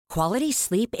Quality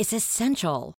sleep is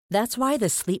essential. That's why the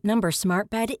Sleep Number Smart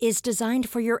Bed is designed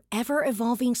for your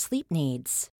ever-evolving sleep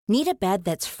needs. Need a bed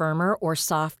that's firmer or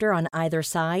softer on either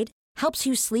side? Helps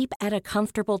you sleep at a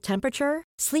comfortable temperature?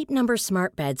 Sleep Number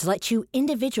Smart Beds let you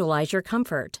individualize your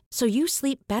comfort, so you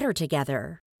sleep better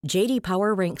together. J.D.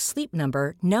 Power ranks Sleep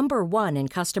Number number 1 in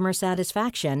customer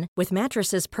satisfaction with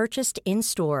mattresses purchased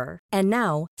in-store. And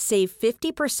now, save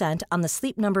 50% on the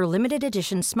Sleep Number Limited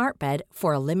Edition Smart Bed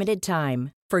for a limited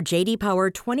time. For J.D. Power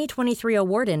 2023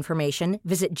 award information,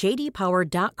 visit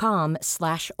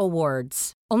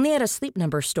jdpower.com/awards. Only at a Sleep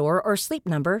Number store or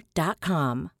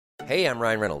sleepnumber.com. Hey, I'm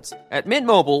Ryan Reynolds. At Mint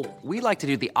Mobile, we like to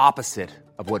do the opposite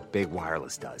of what Big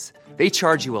Wireless does. They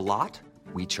charge you a lot.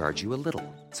 We charge you a little.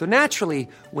 So naturally,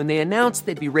 when they announced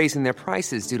they'd be raising their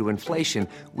prices due to inflation,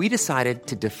 we decided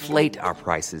to deflate our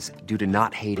prices due to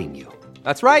not hating you.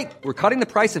 That's right. We're cutting the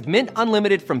price of Mint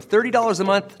Unlimited from $30 a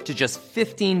month to just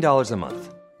 $15 a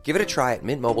month. Give it a try at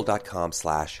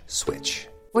mintmobile.com/switch.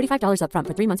 $45 up front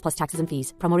for 3 months plus taxes and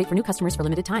fees. Promo rate for new customers for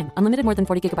limited time. Unlimited more than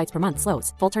 40 gigabytes per month.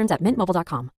 Slows full terms at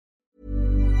mintmobile.com.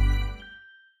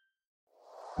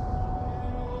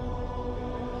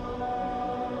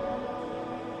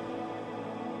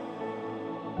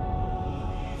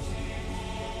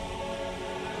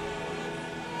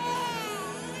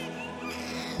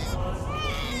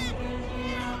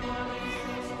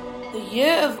 The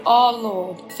year of our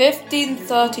Lord,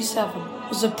 1537,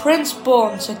 was a prince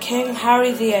born to King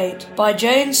Harry VIII by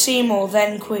Jane Seymour,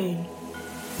 then Queen.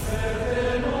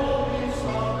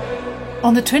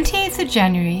 On the 28th of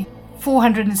January,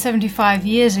 475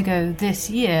 years ago this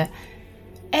year,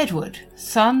 Edward,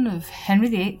 son of Henry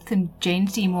VIII and Jane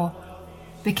Seymour,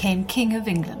 became King of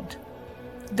England,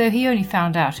 though he only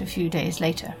found out a few days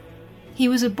later. He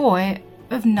was a boy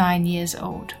of 9 years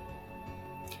old.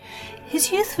 His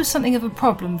youth was something of a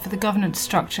problem for the governance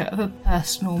structure of a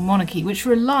personal monarchy, which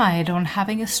relied on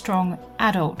having a strong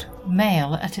adult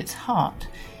male at its heart.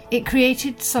 It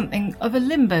created something of a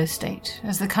limbo state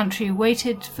as the country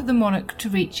waited for the monarch to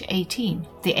reach 18,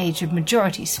 the age of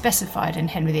majority specified in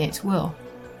Henry VIII's will.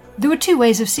 There were two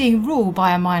ways of seeing rule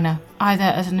by a minor, either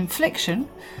as an infliction,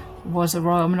 was the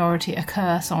royal minority a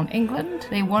curse on England,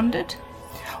 they wondered,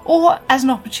 or as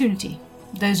an opportunity.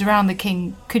 Those around the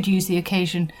king could use the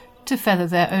occasion to feather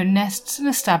their own nests and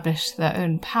establish their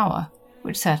own power,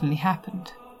 which certainly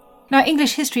happened. Now,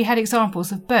 English history had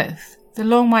examples of both. The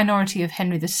long minority of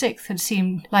Henry VI had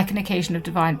seemed like an occasion of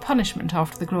divine punishment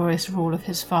after the glorious rule of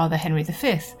his father Henry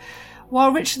V,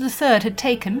 while Richard III had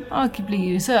taken, arguably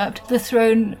usurped, the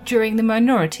throne during the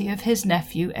minority of his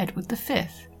nephew Edward V.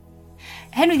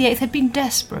 Henry VIII had been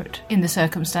desperate in the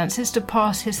circumstances to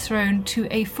pass his throne to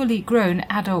a fully grown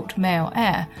adult male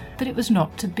heir, but it was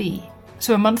not to be.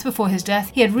 So a month before his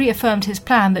death, he had reaffirmed his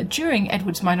plan that during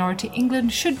Edward's minority,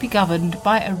 England should be governed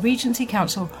by a regency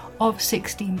council of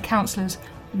 16 councillors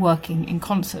working in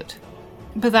concert.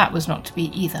 But that was not to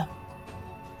be either.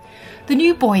 The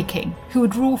new boy king, who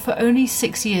would rule for only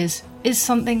 6 years, is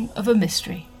something of a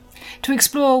mystery. To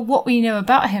explore what we know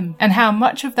about him and how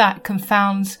much of that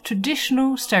confounds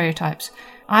traditional stereotypes,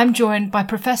 I'm joined by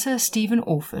Professor Stephen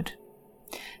Orford.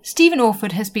 Stephen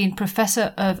Orford has been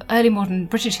Professor of Early Modern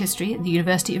British History at the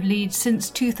University of Leeds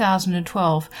since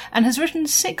 2012 and has written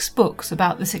 6 books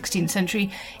about the 16th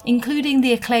century, including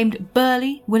the acclaimed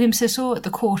Burleigh, William Cecil at the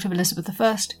court of Elizabeth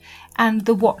I, and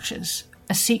The Watchers,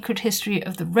 a secret history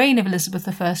of the reign of Elizabeth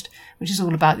I, which is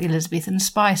all about the Elizabethan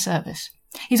spy service.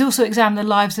 He's also examined the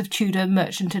lives of Tudor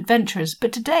merchant adventurers,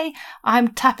 but today I'm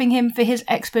tapping him for his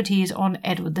expertise on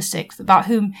Edward VI, about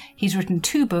whom he's written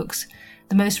 2 books.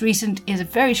 The most recent is a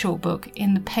very short book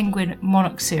in the Penguin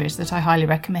Monarch series that I highly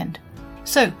recommend.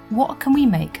 So, what can we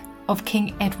make of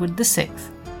King Edward VI?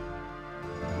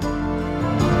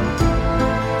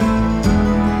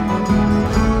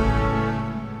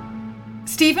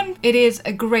 Stephen, it is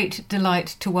a great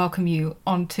delight to welcome you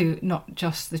onto Not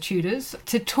Just the Tudors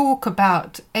to talk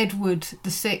about Edward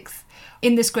VI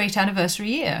in this great anniversary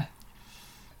year.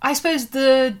 I suppose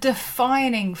the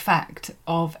defining fact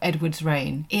of Edward's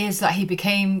reign is that he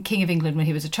became King of England when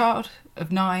he was a child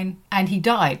of 9, and he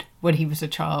died when he was a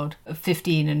child of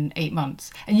 15 and 8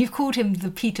 months. And you've called him the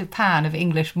Peter Pan of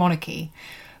English monarchy.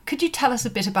 Could you tell us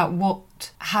a bit about what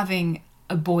having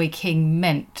a boy king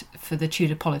meant for the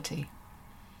Tudor polity?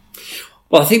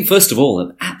 Well, I think, first of all,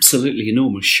 an absolutely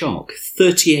enormous shock.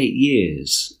 38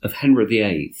 years of Henry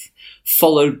VIII,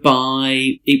 followed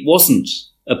by, it wasn't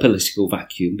a political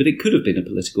vacuum, but it could have been a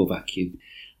political vacuum.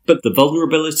 But the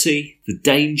vulnerability, the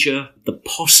danger, the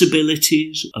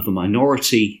possibilities of a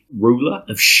minority ruler,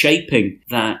 of shaping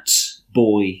that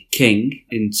boy king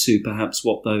into perhaps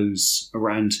what those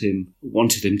around him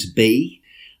wanted him to be.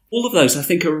 All of those, I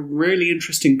think, are a really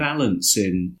interesting balance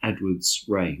in Edward's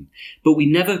reign. But we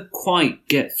never quite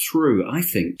get through, I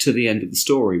think, to the end of the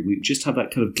story. We just have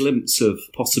that kind of glimpse of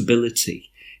possibility,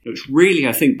 which really,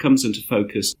 I think, comes into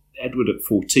focus. Edward at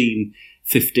 14,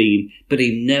 15, but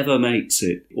he never makes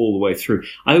it all the way through.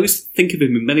 I always think of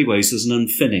him in many ways as an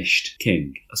unfinished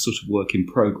king, a sort of work in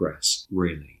progress,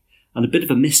 really. And a bit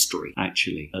of a mystery,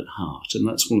 actually, at heart. And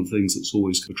that's one of the things that's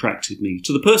always attracted me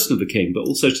to the person of the king, but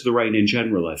also to the reign in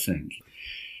general, I think.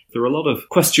 There are a lot of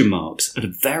question marks at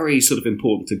a very sort of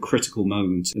important and critical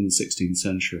moment in the 16th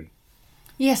century.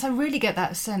 Yes, I really get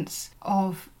that sense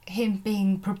of him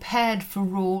being prepared for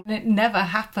rule. It never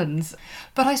happens.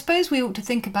 But I suppose we ought to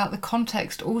think about the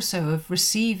context also of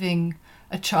receiving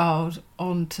a child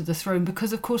onto the throne,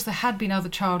 because of course there had been other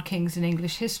child kings in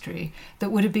English history that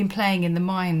would have been playing in the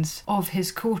minds of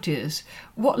his courtiers.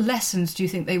 What lessons do you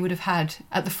think they would have had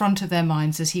at the front of their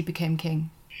minds as he became king?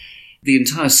 The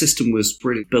entire system was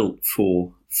really built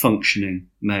for functioning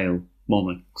male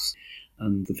monarchs.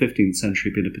 And the 15th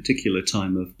century had been a particular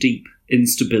time of deep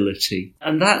instability.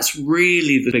 And that's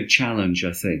really the big challenge,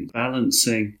 I think.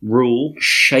 Balancing rule,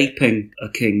 shaping a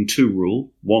king to rule,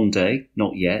 one day,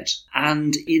 not yet,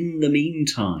 and in the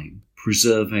meantime,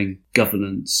 preserving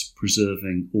governance,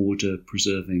 preserving order,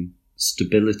 preserving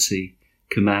stability,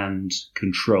 command,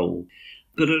 control.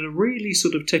 But at a really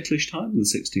sort of ticklish time in the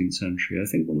 16th century, I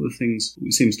think one of the things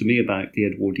that seems to me about the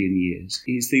Edwardian years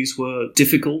is these were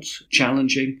difficult,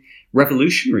 challenging,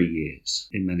 revolutionary years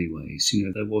in many ways. You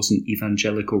know, there was an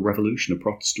evangelical revolution, a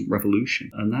Protestant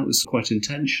revolution, and that was quite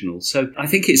intentional. So I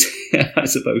think it's, I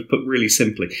suppose, put really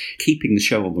simply, keeping the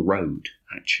show on the road,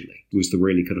 actually, was the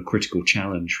really kind of critical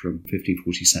challenge from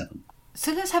 1547.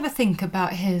 So let's have a think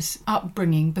about his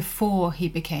upbringing before he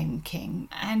became king.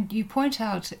 And you point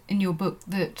out in your book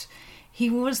that he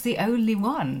was the only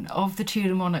one of the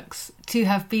Tudor monarchs to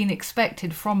have been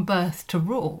expected from birth to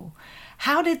rule.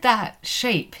 How did that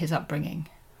shape his upbringing?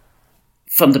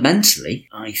 Fundamentally,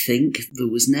 I think there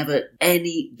was never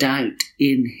any doubt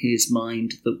in his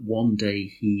mind that one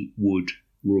day he would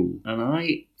rule. And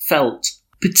I felt,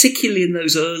 particularly in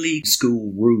those early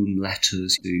schoolroom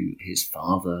letters to his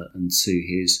father and to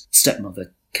his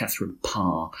stepmother, Catherine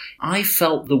Parr, I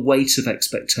felt the weight of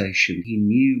expectation. He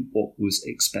knew what was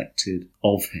expected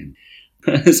of him.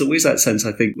 There's always that sense,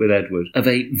 I think, with Edward, of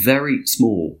a very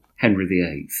small Henry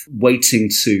VIII waiting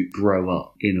to grow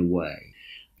up in a way.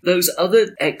 Those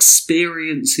other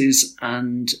experiences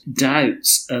and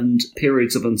doubts and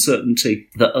periods of uncertainty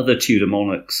that other Tudor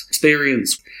monarchs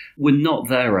experienced were not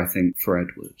there, I think, for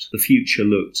Edward. The future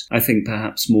looked, I think,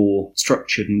 perhaps more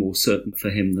structured and more certain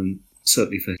for him than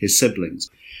certainly for his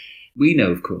siblings. We know,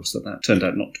 of course, that that turned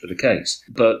out not to be the case,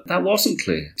 but that wasn't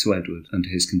clear to Edward and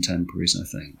his contemporaries, I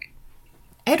think.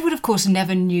 Edward, of course,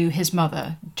 never knew his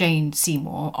mother, Jane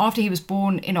Seymour. After he was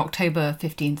born in October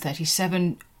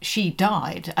 1537, she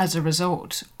died as a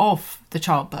result of the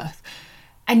childbirth.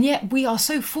 And yet we are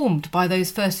so formed by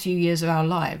those first few years of our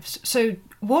lives. So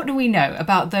what do we know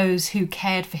about those who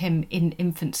cared for him in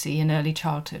infancy and early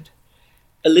childhood?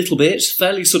 A little bit,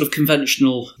 fairly sort of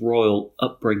conventional royal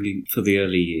upbringing for the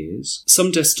early years.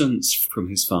 Some distance from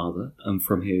his father and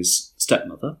from his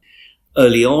stepmother.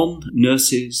 Early on,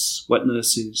 nurses, wet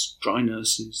nurses, dry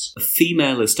nurses, a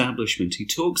female establishment. He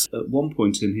talks at one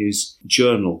point in his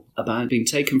journal about being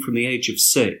taken from the age of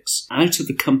 6 out of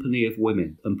the company of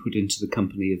women and put into the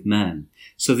company of men.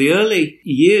 So the early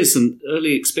years and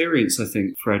early experience, I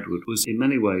think, for Edward was in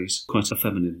many ways quite a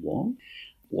feminine one.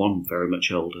 One very much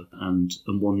older and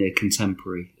one near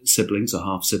contemporary siblings or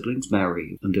half-siblings,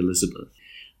 Mary and Elizabeth.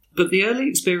 But the early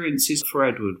experiences for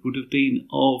Edward would have been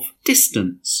of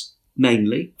distance,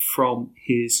 mainly from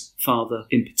his father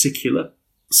in particular.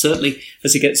 Certainly,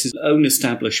 as he gets his own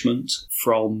establishment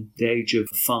from the age of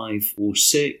 5 or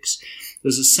 6,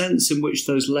 there's a sense in which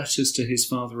those letters to his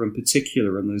father in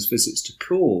particular and those visits to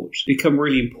court become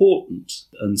really important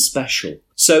and special.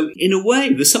 So, in a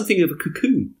way, there's something of a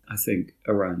cocoon, I think,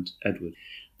 around Edward.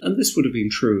 And this would have been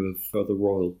true of other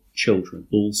royal children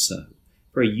also.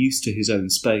 Very used to his own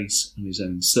space and his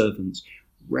own servants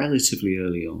relatively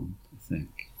early on, I think.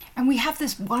 And we have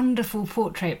this wonderful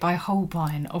portrait by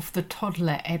Holbein of the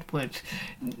toddler Edward.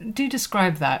 Do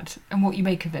describe that and what you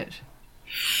make of it.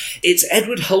 It's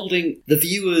Edward holding the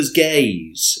viewer's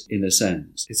gaze, in a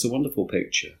sense. It's a wonderful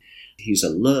picture. He's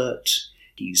alert,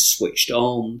 he's switched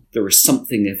on. There is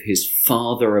something of his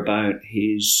father about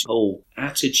his whole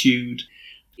attitude.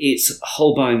 It's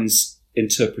Holbein's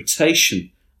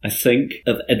interpretation I think,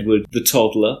 of Edward the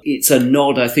toddler. It's a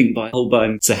nod, I think, by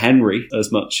Holbein to Henry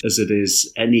as much as it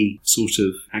is any sort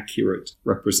of accurate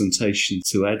representation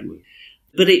to Edward.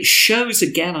 But it shows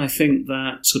again, I think,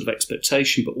 that sort of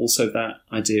expectation, but also that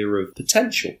idea of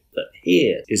potential, that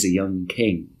here is a young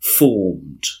king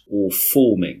formed or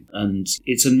forming. And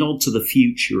it's a nod to the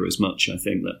future as much, I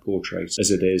think, that portrait as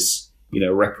it is,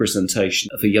 a representation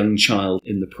of a young child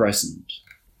in the present.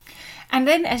 And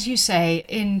then, as you say,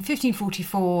 in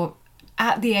 1544,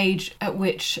 at the age at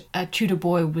which a Tudor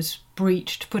boy was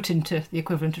breeched, put into the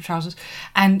equivalent of trousers,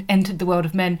 and entered the world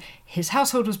of men, his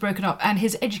household was broken up and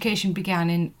his education began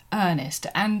in earnest.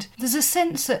 And there's a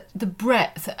sense that the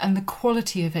breadth and the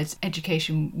quality of his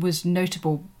education was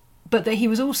notable, but that he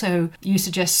was also, you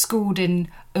suggest, schooled in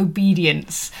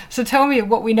obedience. So tell me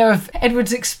what we know of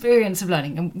Edward's experience of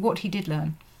learning and what he did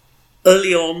learn.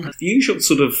 Early on, the usual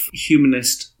sort of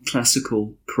humanist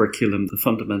classical curriculum, the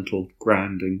fundamental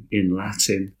grounding in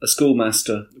Latin. A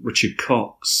schoolmaster, Richard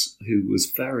Cox, who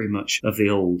was very much of the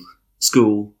old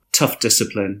school, tough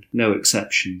discipline, no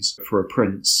exceptions for a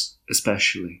prince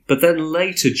especially. But then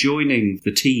later joining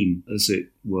the team, as it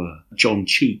were, John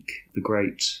Cheek, the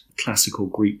great classical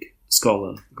Greek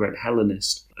scholar, the great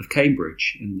Hellenist of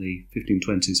Cambridge in the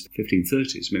 1520s,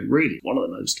 1530s. I mean, really one of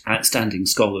the most outstanding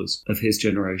scholars of his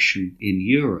generation in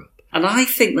Europe. And I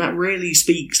think that really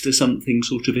speaks to something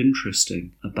sort of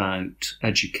interesting about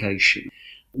education,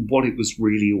 what it was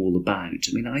really all about.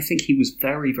 I mean, I think he was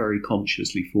very, very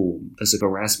consciously formed as a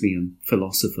Erasmian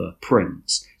philosopher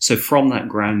prince. So from that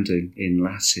grounding in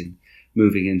Latin,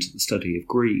 moving into the study of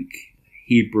Greek,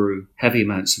 Hebrew, heavy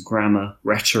amounts of grammar,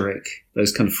 rhetoric,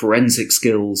 those kind of forensic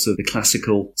skills of the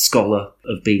classical scholar,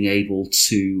 of being able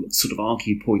to sort of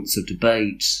argue points of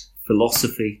debate,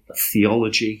 philosophy,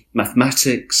 theology,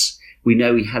 mathematics. We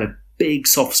know he had a big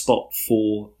soft spot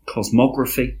for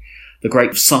cosmography, the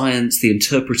great science, the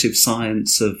interpretive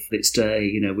science of its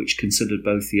day, which considered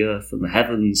both the earth and the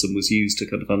heavens and was used to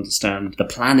kind of understand the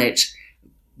planet.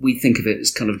 We think of it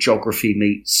as kind of geography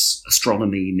meets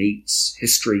astronomy meets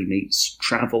history meets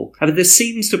travel. I mean, there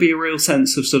seems to be a real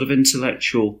sense of sort of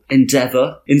intellectual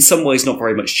endeavour. In some ways, not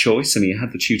very much choice. I mean, he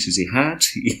had the tutors he had.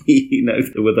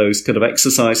 There were those kind of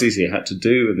exercises he had to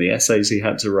do and the essays he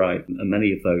had to write, and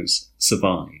many of those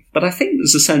survive. But I think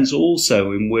there's a sense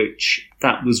also in which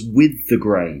that was with the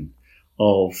grain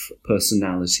of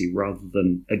personality rather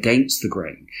than against the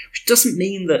grain, which doesn't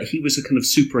mean that he was a kind of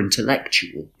super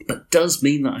intellectual, but does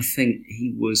mean that I think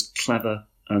he was clever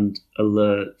and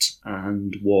alert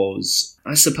and was,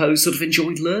 I suppose, sort of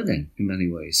enjoyed learning in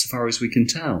many ways, so far as we can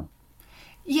tell.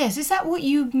 Yes, is that what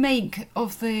you make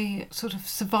of the sort of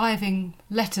surviving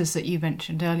letters that you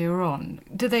mentioned earlier on?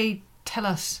 Do they tell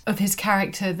us of his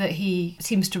character, that he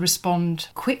seems to respond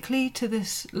quickly to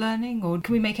this learning, or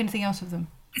can we make anything out of them?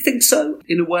 I think so.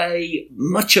 In a way,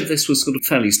 much of this was sort of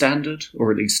fairly standard,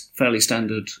 or at least fairly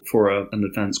standard for an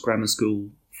advanced grammar school,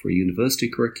 for a university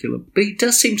curriculum. But he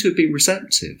does seem to have been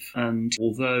receptive. And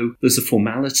although there's a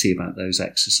formality about those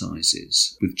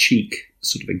exercises, with Cheek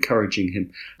sort of encouraging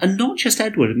him, and not just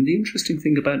Edward. I mean, the interesting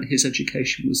thing about his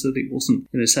education was that it wasn't,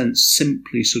 in a sense,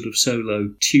 simply sort of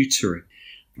solo tutoring.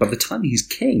 By the time he's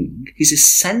king, he's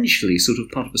essentially sort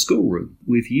of part of a schoolroom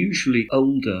with usually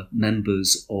older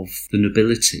members of the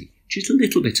nobility, which is a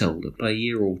little bit older by a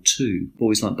year or two.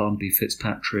 Boys like Barnaby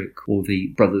Fitzpatrick or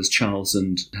the brothers Charles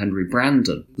and Henry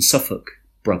Brandon, the Suffolk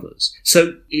brothers.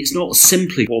 So it's not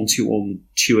simply one-to-one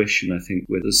tuition, I think,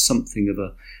 where there's something of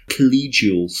a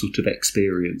collegial sort of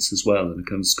experience as well, and a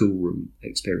kind of schoolroom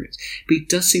experience. But he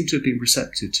does seem to have been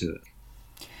receptive to it.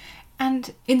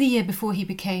 And in the year before he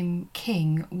became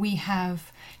king, we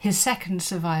have his second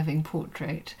surviving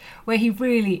portrait, where he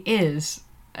really is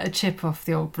a chip off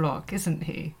the old block, isn't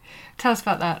he? Tell us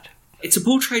about that. It's a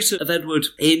portrait of Edward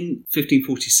in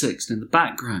 1546, and in the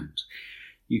background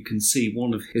you can see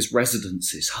one of his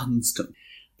residences, Hunsdon.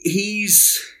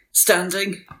 He's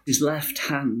standing, his left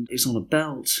hand is on a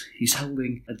belt, he's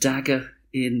holding a dagger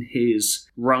in his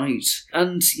right.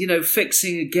 And,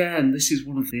 fixing again, this is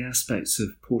one of the aspects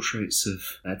of portraits of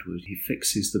Edward. He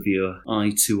fixes the viewer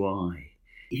eye to eye.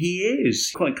 He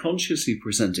is quite consciously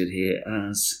presented here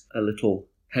as a little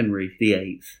Henry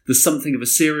VIII. There's something of a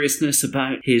seriousness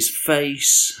about his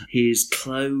face. His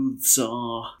clothes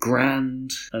are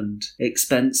grand and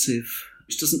expensive,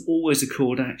 which doesn't always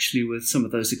accord actually with some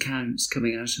of those accounts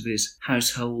coming out of his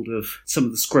household of some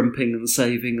of the scrimping and the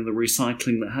saving and the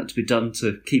recycling that had to be done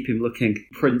to keep him looking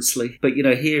princely. But,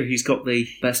 here he's got the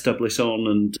best doublet on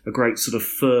and a great sort of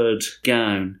furred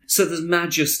gown. So there's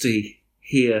majesty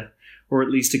here or at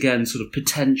least again sort of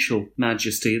potential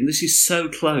majesty. And this is so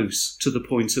close to the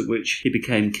point at which he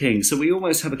became king. So we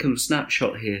almost have a kind of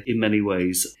snapshot here in many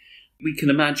ways. We can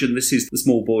imagine this is the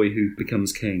small boy who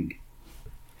becomes king.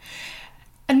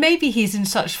 And maybe he's in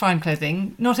such fine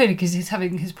clothing, not only because he's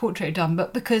having his portrait done,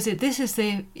 but because this is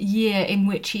the year in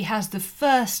which he has the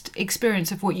first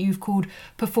experience of what you've called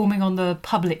performing on the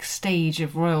public stage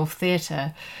of Royal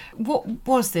Theatre. What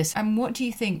was this, and what do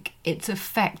you think its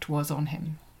effect was on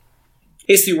him?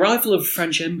 It's the arrival of a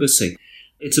French embassy.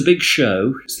 It's a big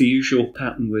show. It's the usual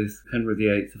pattern with Henry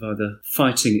VIII of either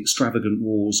fighting extravagant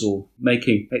wars or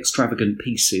making extravagant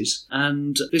pieces.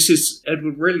 And this is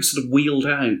Edward really sort of wheeled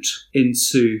out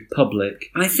into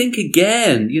public. And I think,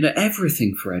 again,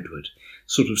 everything for Edward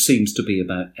sort of seems to be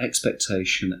about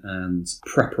expectation and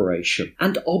preparation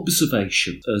and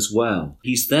observation as well.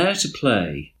 He's there to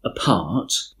play a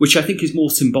part, which I think is more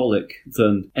symbolic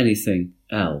than anything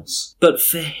else. But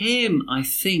for him, I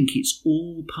think it's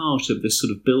all part of this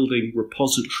sort of building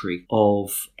repository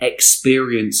of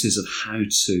experiences of how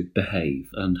to behave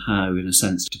and how, in a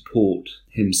sense, to port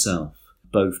himself,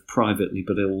 both privately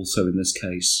but also, in this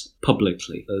case,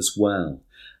 publicly as well.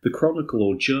 The chronicle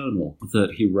or journal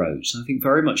that he wrote, I think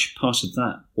very much part of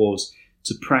that was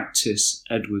to practice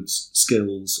Edward's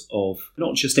skills of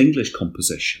not just English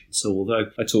composition. So although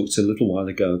I talked a little while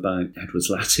ago about Edward's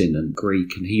Latin and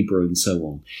Greek and Hebrew and so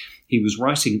on, he was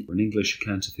writing an English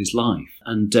account of his life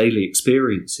and daily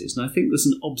experiences. And I think there's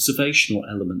an observational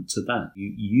element to that.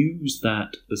 You use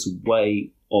that as a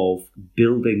way of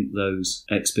building those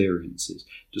experiences,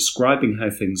 describing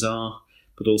how things are,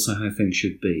 but also how things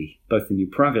should be, both in your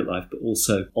private life, but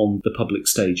also on the public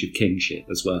stage of kingship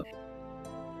as well.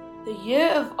 The year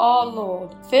of our Lord,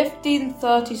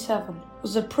 1537,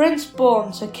 was a prince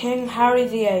born to King Harry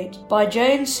VIII by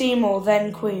Jane Seymour,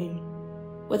 then Queen.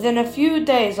 Within a few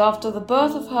days after the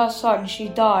birth of her son, she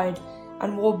died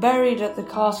and was buried at the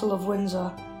Castle of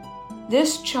Windsor.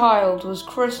 This child was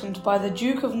christened by the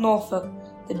Duke of Norfolk,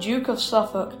 the Duke of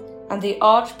Suffolk, and the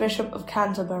Archbishop of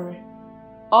Canterbury.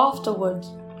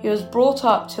 Afterwards, he was brought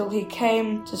up till he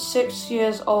came to 6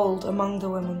 years old among the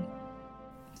women.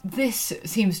 This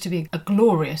seems to be a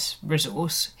glorious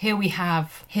resource. Here we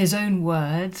have his own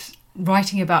words,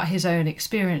 writing about his own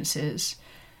experiences.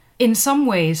 In some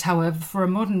ways, however, for a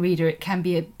modern reader, it can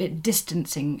be a bit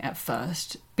distancing at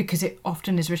first, because it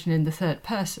often is written in the third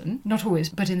person. Not always,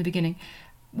 but in the beginning.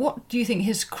 What do you think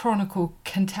his chronicle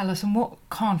can tell us, and what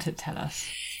can't it tell us?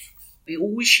 It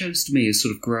always shows to me as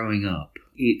sort of growing up.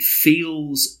 It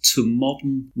feels to a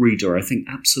modern reader, I think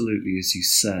absolutely, as you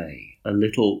say, a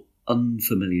little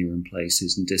unfamiliar in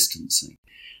places and distancing.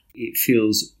 It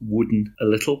feels wooden a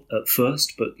little at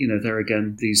first, but, there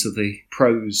again, these are the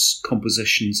prose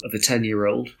compositions of a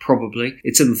 10-year-old, probably.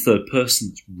 It's in the third person.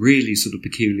 It's really sort of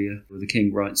peculiar, where the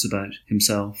king writes about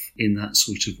himself in that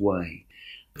sort of way.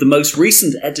 The most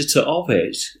recent editor of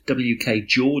it, W.K.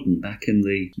 Jordan, back in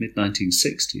the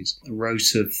mid-1960s,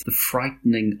 wrote of the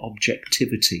frightening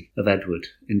objectivity of Edward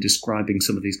in describing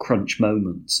some of these crunch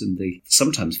moments in the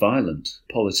sometimes violent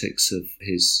politics of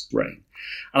his reign.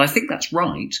 And I think that's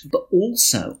right, but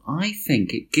also I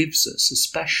think it gives us,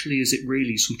 especially as it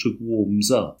really sort of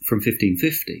warms up from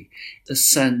 1550, a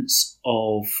sense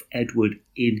of Edward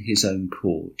in his own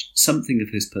court, something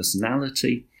of his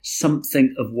personality,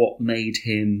 something of what made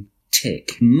him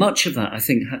tick. Much of that, I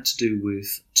think, had to do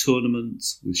with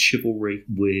tournaments, with chivalry,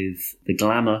 with the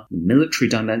glamour, the military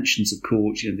dimensions of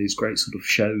court, these great sort of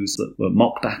shows that were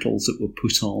mock battles that were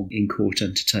put on in court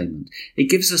entertainment. It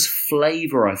gives us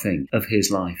flavour, I think, of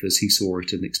his life as he saw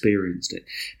it and experienced it.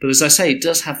 But as I say, it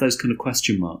does have those kind of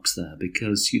question marks there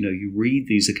because, you read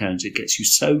these accounts, it gets you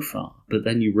so far, but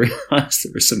then you realise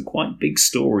there are some quite big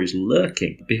stories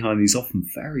lurking behind these often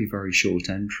very, very short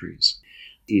entries.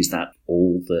 Is that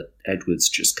all that Edward's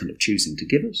just kind of choosing to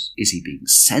give us? Is he being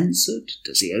censored?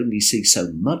 Does he only see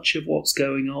so much of what's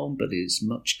going on, but is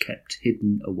much kept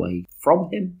hidden away from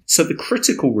him? So the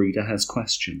critical reader has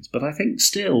questions, but I think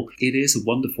still it is a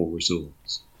wonderful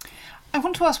resource. I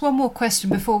want to ask one more question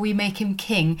before we make him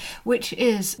king, which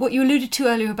is what you alluded to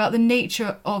earlier about the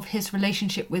nature of his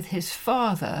relationship with his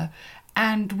father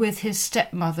and with his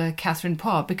stepmother, Catherine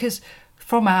Parr, because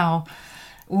from our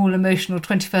all-emotional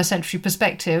 21st century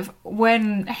perspective,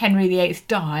 when Henry VIII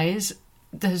dies,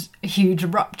 there's a huge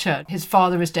rupture. His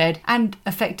father is dead, and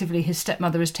effectively his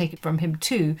stepmother is taken from him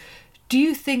too. Do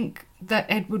you think that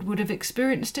Edward would have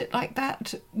experienced it like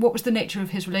that? What was the nature of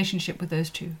his relationship with those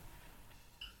two?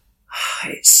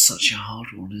 It's such a hard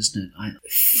one, isn't it? I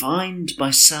find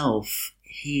myself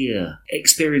here,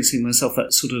 experiencing myself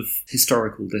that sort of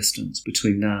historical distance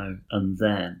between now and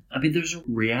then. I mean, there's a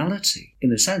reality,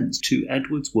 in a sense, to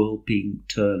Edward's world being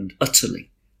turned utterly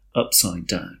upside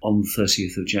down on the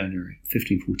 30th of January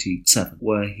 1547,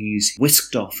 where he's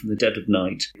whisked off in the dead of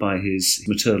night by his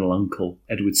maternal uncle,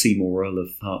 Edward Seymour, Earl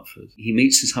of Hertford. He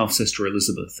meets his half-sister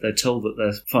Elizabeth. They're told that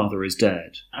their father is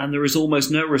dead, and there is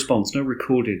almost no response, no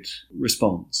recorded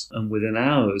response. And within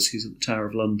hours, he's at the Tower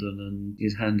of London and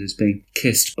his hand is being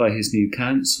kissed by his new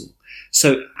council.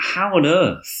 So how on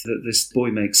earth that this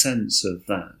boy makes sense of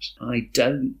that, I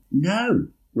don't know,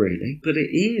 really. But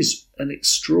it is an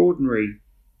extraordinary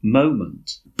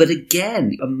moment. But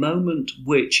again, a moment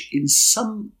which, in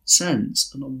some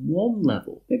sense, and on one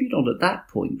level, maybe not at that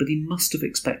point, but he must have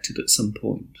expected at some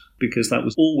point, because that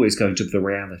was always going to be the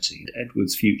reality.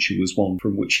 Edward's future was one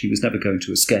from which he was never going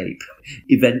to escape,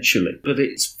 eventually. But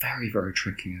it's very, very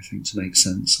tricky, I think, to make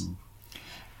sense of.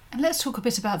 And let's talk a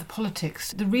bit about the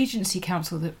politics. The Regency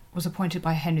Council that was appointed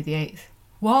by Henry VIII,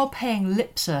 while paying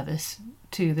lip service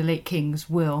to the late King's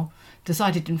will,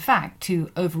 decided in fact to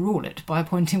overrule it by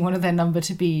appointing one of their number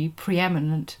to be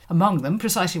preeminent among them,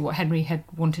 precisely what Henry had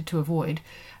wanted to avoid.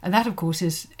 And that, of course,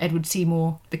 is Edward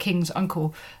Seymour, the King's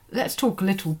uncle. Let's talk a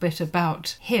little bit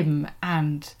about him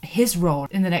and his role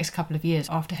in the next couple of years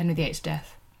after Henry VIII's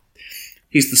death.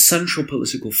 He's the central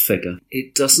political figure.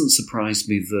 It doesn't surprise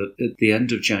me that at the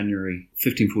end of January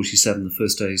 1547, the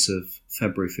first days of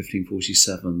February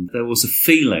 1547, there was a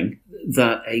feeling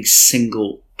that a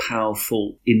single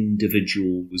powerful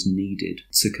individual was needed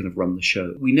to kind of run the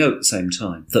show. We know at the same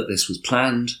time that this was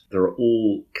planned. There are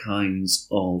all kinds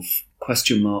of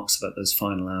question marks about those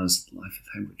final hours of the life of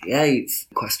Henry VIII,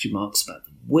 question marks about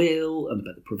the will and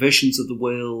about the provisions of the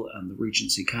will and the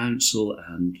Regency Council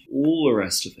and all the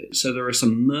rest of it. So there are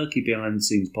some murky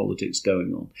behind-the-scenes politics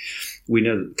going on. We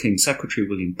know that the King's Secretary,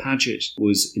 William Paget,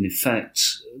 was in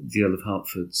effect the Earl of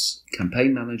Hertford's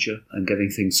campaign manager and getting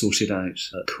things sorted out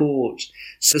at court.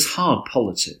 So there's hard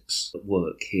politics at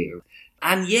work here.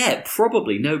 And yet,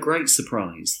 probably no great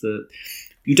surprise that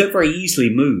you don't very easily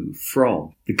move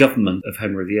from the government of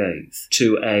Henry VIII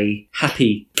to a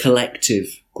happy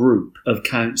collective group of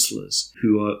councillors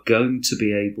who are going to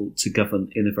be able to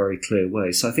govern in a very clear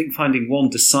way. So I think finding one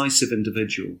decisive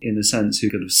individual, in a sense,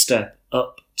 who can step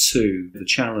up to the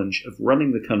challenge of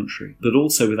running the country, but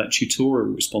also with that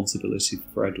tutorial responsibility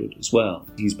for Edward as well.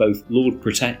 He's both Lord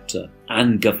Protector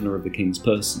and Governor of the King's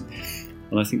person.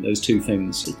 And I think those two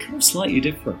things are kind of slightly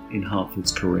different in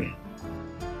Hertford's career.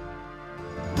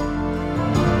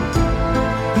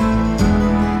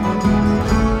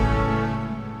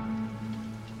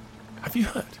 Have you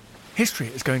heard? History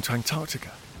is going to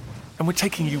Antarctica, and we're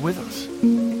taking you with us.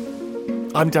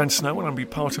 I'm Dan Snow, and I'll be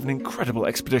part of an incredible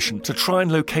expedition to try and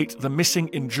locate the missing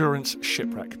Endurance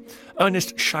shipwreck,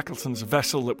 Ernest Shackleton's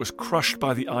vessel that was crushed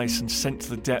by the ice and sent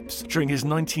to the depths during his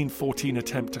 1914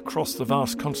 attempt to cross the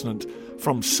vast continent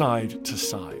from side to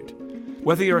side.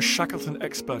 Whether you're a Shackleton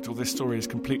expert or this story is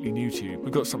completely new to you,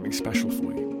 we've got something special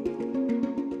for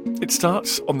you. It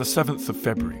starts on the 7th of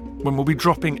February, when we'll be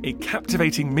dropping a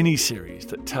captivating mini-series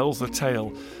that tells the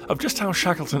tale of just how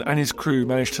Shackleton and his crew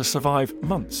managed to survive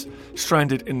months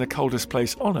stranded in the coldest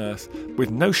place on Earth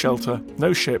with no shelter,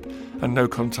 no ship, and no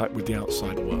contact with the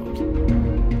outside world.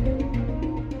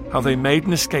 How they made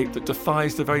an escape that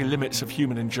defies the very limits of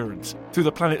human endurance, through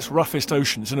the planet's roughest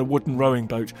oceans in a wooden rowing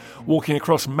boat, walking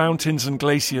across mountains and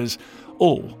glaciers,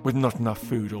 all with not enough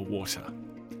food or water.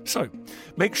 So,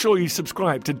 make sure you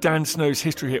subscribe to Dan Snow's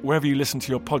History Hit wherever you listen to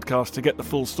your podcast to get the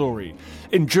full story.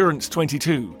 Endurance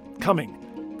 22,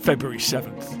 coming February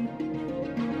 7th.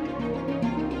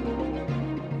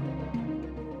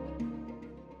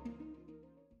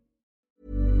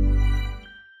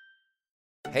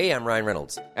 Hey, I'm Ryan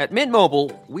Reynolds. At Mint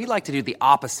Mobile, we like to do the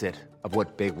opposite of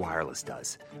what Big Wireless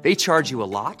does. They charge you a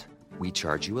lot. We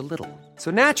charge you a little. So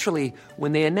naturally,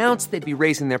 when they announced they'd be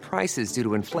raising their prices due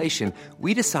to inflation,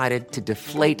 we decided to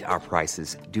deflate our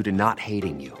prices due to not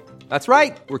hating you. That's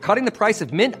right. We're cutting the price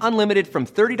of Mint Unlimited from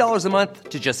 $30 a month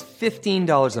to just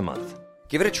 $15 a month.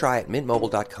 Give it a try at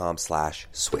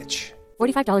mintmobile.com/switch.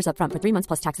 $45 up front for 3 months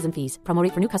plus taxes and fees. Promo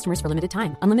rate for new customers for limited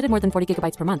time. Unlimited more than 40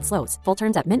 gigabytes per month. Slows full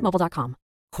terms at mintmobile.com.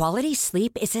 Quality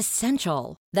sleep is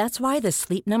essential. That's why the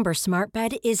Sleep Number Smart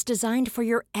Bed is designed for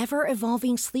your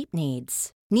ever-evolving sleep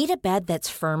needs. Need a bed that's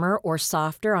firmer or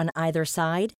softer on either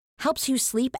side? Helps you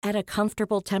sleep at a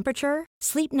comfortable temperature?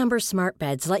 Sleep Number Smart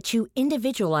Beds let you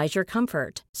individualize your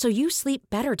comfort, so you sleep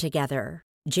better together.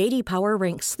 J.D. Power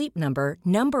ranks Sleep Number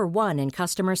number 1 in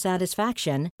customer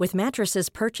satisfaction with mattresses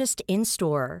purchased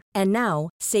in-store. And now,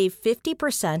 save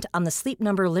 50% on the Sleep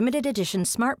Number Limited Edition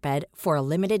Smart Bed for a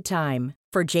limited time.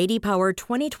 For JD Power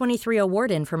 2023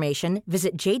 award information,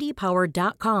 visit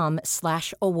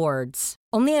jdpower.com/awards.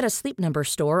 Only at a Sleep Number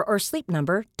store or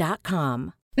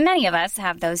sleepnumber.com. Many of us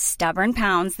have those stubborn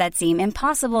pounds that seem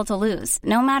impossible to lose,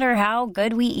 no matter how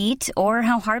good we eat or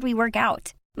how hard we work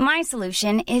out. My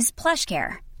solution is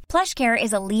PlushCare. PlushCare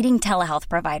is a leading telehealth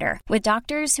provider with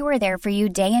doctors who are there for you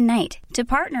day and night to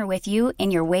partner with you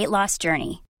in your weight loss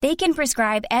journey. They can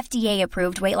prescribe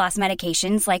FDA-approved weight loss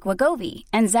medications like Wegovy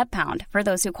and Zepbound for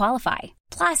those who qualify.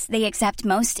 Plus, they accept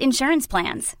most insurance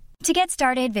plans. To get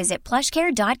started, visit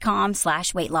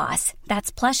plushcare.com/weightloss.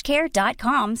 That's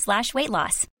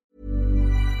plushcare.com/weightloss.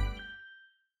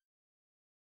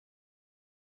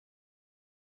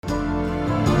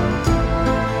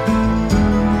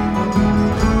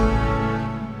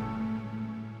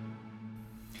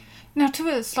 Now, to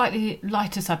a slightly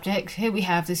lighter subject, here we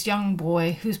have this young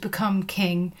boy who's become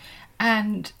king,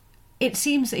 and it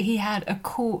seems that he had a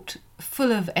court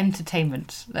full of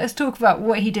entertainment. Let's talk about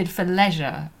what he did for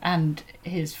leisure and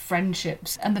his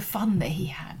friendships and the fun that he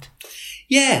had.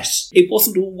 Yes, it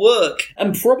wasn't all work.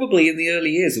 And probably in the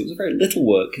early years, it was very little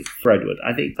work for Edward.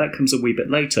 I think that comes a wee bit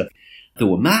later. There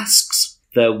were masks,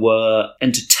 there were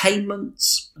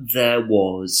entertainments, there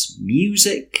was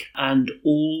music, and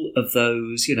all of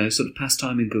those, sort of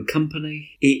pastime in good company.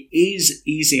 It is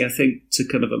easy, I think, to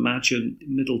kind of imagine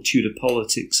Middle Tudor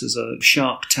politics as a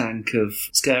shark tank of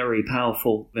scary,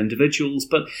 powerful individuals.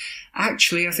 But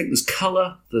actually, I think there's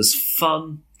colour, there's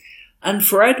fun. And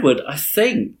for Edward, I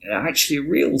think, actually a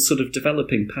real sort of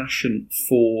developing passion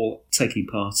for taking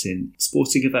part in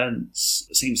sporting events.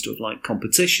 Seems to have liked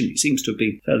competition. He seems to have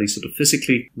been fairly sort of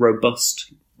physically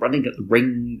robust, running at the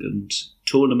ring and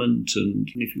tournament. And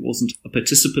if he wasn't a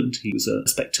participant, he was a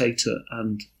spectator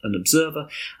and an observer.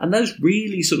 And those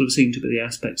really sort of seem to be the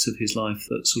aspects of his life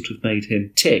that sort of made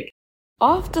him tick.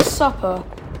 After supper,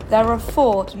 there a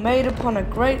fort made upon a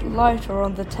great lighter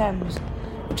on the Thames,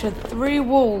 which had 3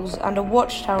 walls and a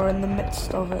watchtower in the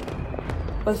midst of it,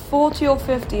 with 40 or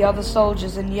 50 other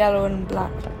soldiers in yellow and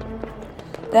black.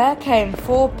 There came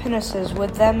 4 pinnaces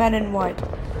with their men in white,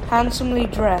 handsomely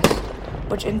dressed,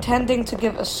 which, intending to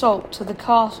give assault to the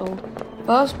castle,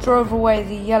 first drove away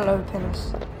the yellow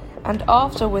pinnace, and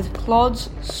after with clods,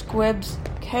 squibs,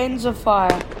 canes of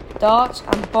fire, darts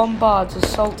and bombards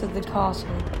assaulted the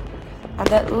castle, and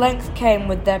at length came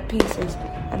with their pieces,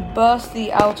 and burst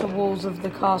the outer walls of the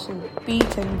castle,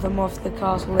 beating them off the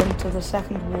castle into the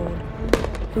second ward,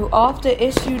 who after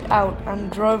issued out and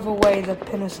drove away the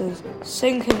pinnaces,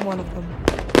 sinking one of them,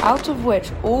 out of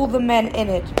which all the men in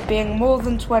it, being more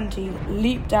than 20,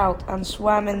 leaped out and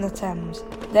swam in the Thames.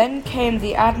 Then came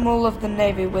the Admiral of the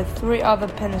Navy with 3 other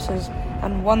pinnaces,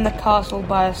 and won the castle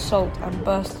by assault and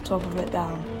burst the top of it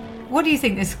down. What do you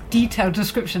think this detailed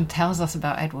description tells us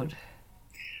about Edward?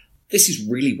 This is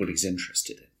really what he's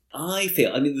interested in. I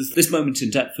feel, there's this moment in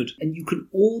Deptford, and you can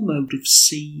almost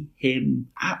see him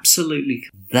absolutely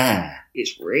there.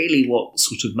 It's really what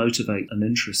sort of motivates and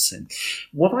interests him.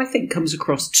 What I think comes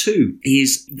across too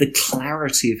is the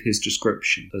clarity of his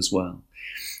description as well.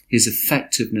 His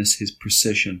effectiveness, his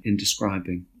precision in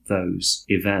describing those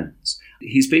events.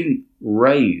 He's been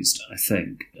raised, I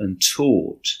think, and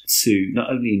taught to not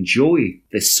only enjoy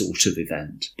this sort of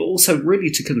event, but also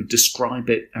really to kind of describe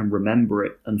it and remember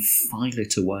it and file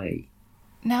it away.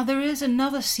 Now, there is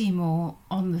another Seymour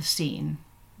on the scene,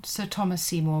 Sir Thomas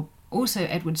Seymour, also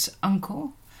Edward's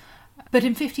uncle. But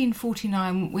in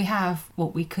 1549, we have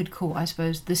what we could call, I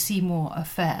suppose, the Seymour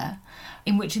affair,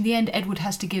 in which in the end Edward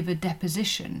has to give a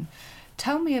deposition.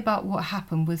 Tell me about what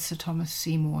happened with Sir Thomas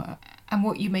Seymour and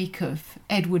what you make of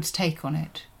Edward's take on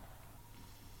it.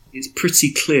 It's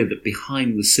pretty clear that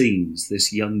behind the scenes,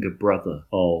 this younger brother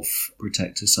of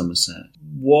Protector Somerset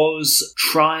was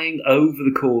trying over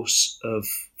the course of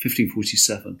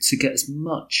 1547 to get as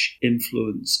much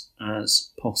influence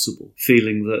as possible,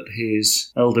 feeling that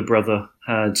his elder brother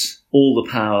had all the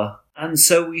power. And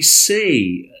so we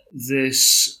see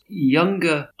this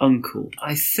younger uncle,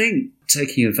 I think,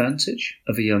 taking advantage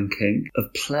of a young king,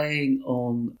 of playing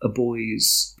on a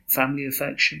boy's family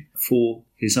affection for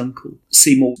his uncle.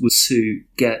 Seymour was to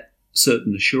get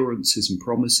certain assurances and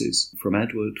promises from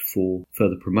Edward for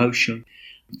further promotion.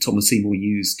 Thomas Seymour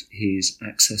used his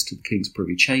access to the King's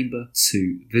Privy Chamber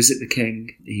to visit the King.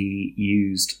 He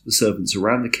used the servants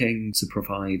around the King to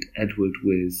provide Edward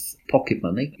with pocket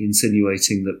money,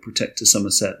 insinuating that Protector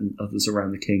Somerset and others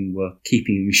around the King were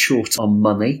keeping him short on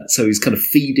money. So he's kind of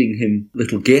feeding him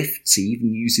little gifts. He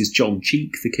even uses John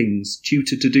Cheek, the King's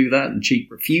tutor, to do that, and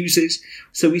Cheek refuses.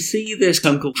 So we see this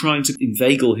uncle trying to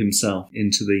inveigle himself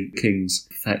into the King's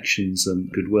affections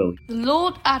and goodwill. The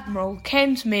Lord Admiral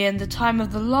came to me in the time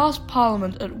of the last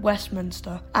Parliament at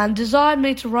Westminster and desired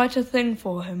me to write a thing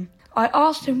for him. I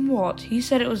asked him what. He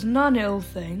said it was none ill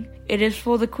thing. It is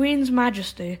for the Queen's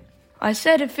Majesty. I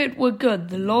said if it were good,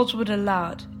 the Lords would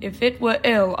allow it. If it were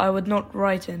ill, I would not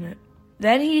write in it.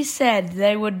 Then he said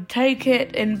they would take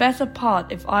it in better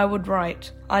part if I would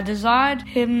write. I desired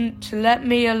him to let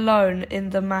me alone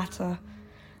in the matter.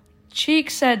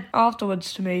 Cheek said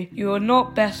afterwards to me, "You are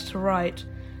not best to write."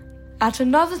 At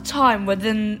another time,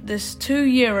 within this 2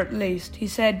 year at least, he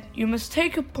said, "You must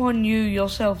take upon you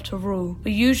yourself to rule, for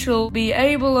you shall be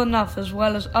able enough as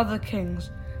well as other kings,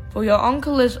 for your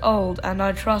uncle is old, and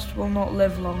I trust will not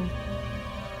live long."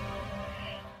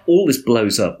 All this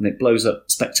blows up, and it blows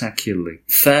up spectacularly,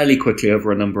 fairly quickly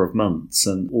over a number of months,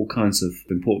 and all kinds of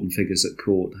important figures at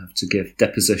court have to give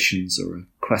depositions or are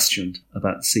questioned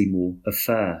about the Seymour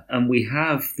affair. And we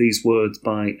have these words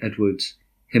by Edward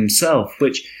himself,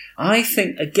 which I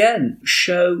think, again,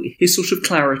 show his sort of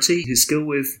clarity, his skill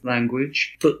with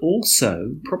language, but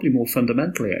also, probably more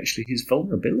fundamentally actually, his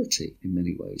vulnerability in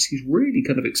many ways. He's really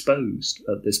kind of exposed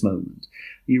at this moment.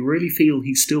 You really feel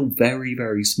he's still very,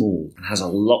 very small and has a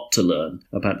lot to learn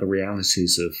about the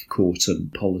realities of court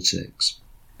and politics.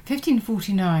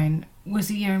 1549 was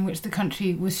the year in which the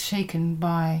country was shaken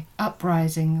by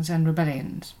uprisings and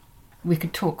rebellions. We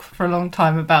could talk for a long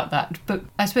time about that, but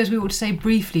I suppose we ought to say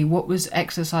briefly what was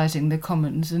exercising the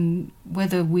Commons and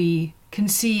whether we can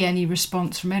see any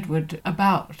response from Edward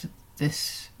about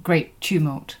this great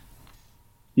tumult.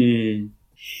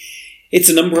 It's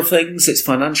a number of things. It's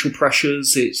financial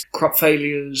pressures, it's crop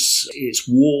failures, it's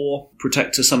war.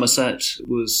 Protector Somerset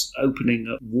was opening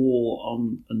up war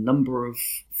on a number of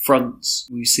fronts.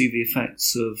 We see the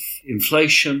effects of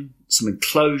inflation, some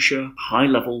enclosure, high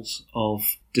levels of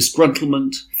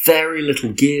disgruntlement, very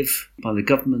little give by the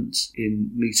government in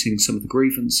meeting some of the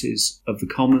grievances of the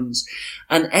Commons.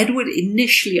 And Edward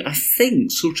initially, I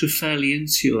think, sort of fairly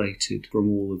insulated from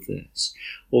all of this.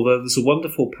 Although there's a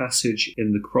wonderful passage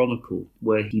in the Chronicle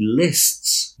where he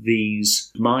lists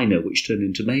these minor, which turn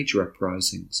into major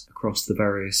uprisings across the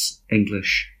various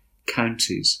English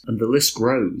counties, and the list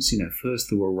grows. First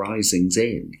there were risings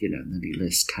in, and then he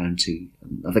lists county,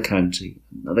 another county,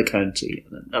 another county,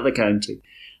 and another county.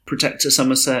 Protector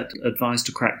Somerset advised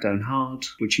to crack down hard,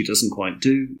 which he doesn't quite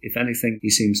do. If anything,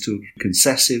 he seems to be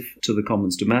concessive to the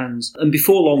Commons' demands. And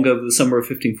before long, over the summer of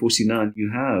 1549, you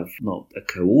have not a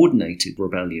coordinated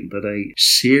rebellion, but a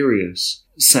serious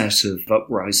set of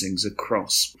uprisings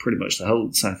across pretty much the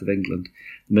whole south of England,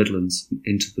 the Midlands,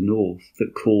 into the north,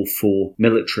 that call for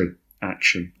military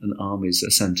action and armies are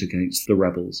sent against the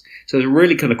rebels. So it's a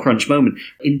really kind of crunch moment.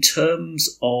 In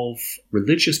terms of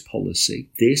religious policy,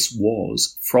 this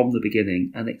was, from the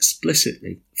beginning, an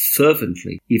explicitly,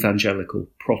 fervently evangelical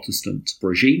Protestant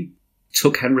regime.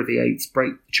 Took Henry VIII's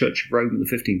break the Church of Rome in the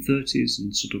 1530s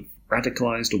and sort of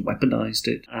radicalised and weaponised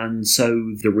it. And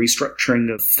so the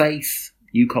restructuring of faith,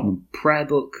 New Common Prayer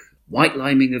Book, white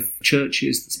liming of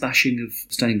churches, the smashing of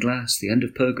stained glass, the end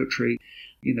of purgatory,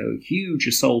 a huge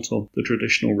assault on the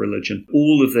traditional religion.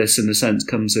 All of this, in a sense,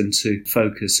 comes into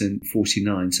focus in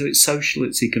 49. So it's social,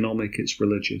 it's economic, it's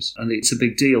religious, and it's a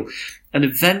big deal. And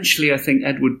eventually, I think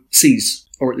Edward sees,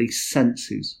 or at least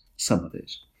senses, some of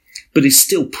it, but is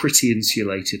still pretty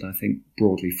insulated, I think,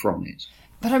 broadly from it.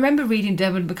 But I remember reading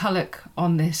Dermot McCulloch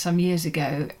on this some years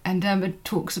ago, and Dermot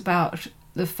talks about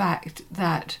the fact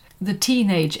that the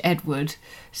teenage Edward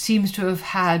seems to have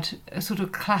had a sort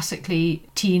of classically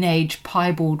teenage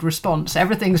piebald response.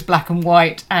 Everything's black and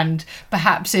white, and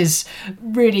perhaps is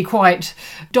really quite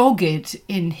dogged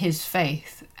in his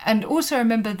faith. And also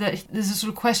remember that there's a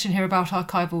sort of question here about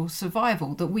archival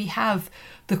survival, that we have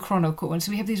the Chronicle, and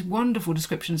so we have these wonderful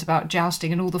descriptions about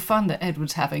jousting and all the fun that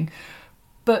Edward's having,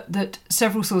 but that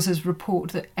several sources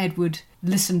report that Edward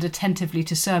listened attentively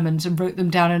to sermons and wrote them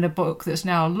down in a book that's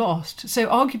now lost. So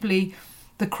arguably,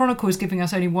 the Chronicle is giving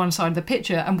us only one side of the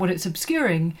picture, and what it's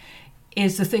obscuring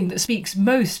is the thing that speaks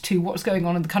most to what's going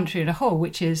on in the country as a whole,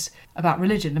 which is about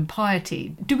religion and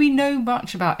piety. Do we know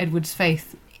much about Edward's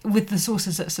faith with the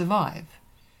sources that survive?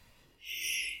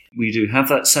 We do have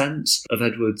that sense of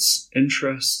Edward's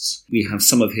interests. We have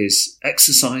some of his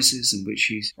exercises in which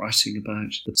he's writing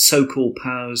about the so-called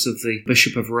powers of the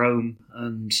Bishop of Rome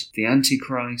and the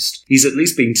Antichrist. He's at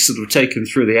least been sort of taken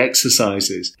through the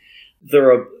exercises.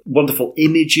 There are wonderful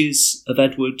images of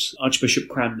Edward. Archbishop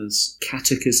Cranmer's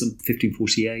Catechism,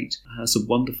 1548, has a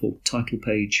wonderful title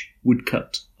page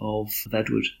woodcut of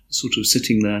Edward sort of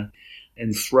sitting there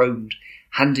enthroned,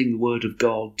 handing the word of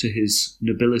God to his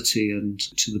nobility and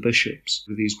to the bishops,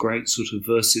 with these great sort of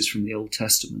verses from the Old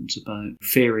Testament about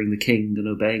fearing the king and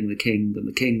obeying the king, and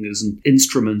the king as an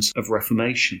instrument of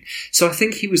reformation. So I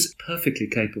think he was perfectly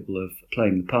capable of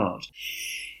playing the part.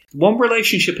 One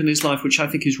relationship in his life which I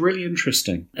think is really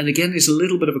interesting, and again is a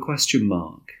little bit of a question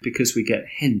mark because we get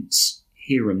hints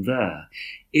here and there,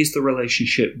 is the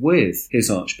relationship with his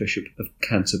Archbishop of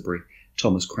Canterbury,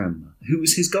 Thomas Cranmer, who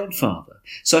was his godfather.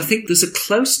 So I think there's a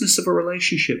closeness of a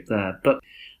relationship there, but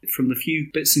from the few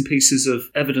bits and pieces of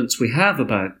evidence we have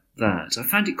about that, I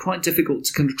find it quite difficult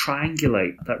to kind of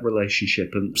triangulate that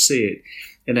relationship and see it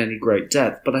in any great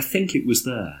depth, but I think it was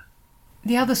there.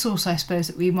 The other source, I suppose,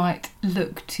 that we might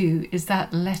look to is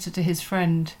that letter to his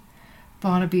friend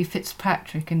Barnaby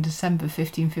Fitzpatrick in December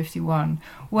 1551,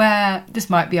 where,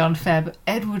 this might be unfair, but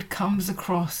Edward comes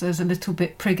across as a little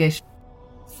bit priggish.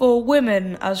 For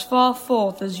women, as far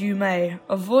forth as you may,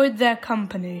 avoid their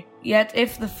company. Yet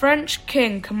if the French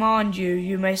king command you,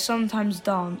 you may sometimes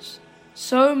dance.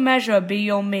 So measure be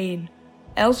your mean,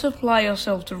 else apply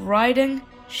yourself to riding,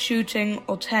 shooting,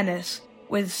 or tennis,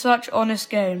 with such honest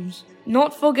games,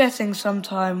 not forgetting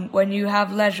sometime, when you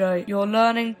have leisure, your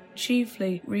learning,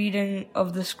 chiefly reading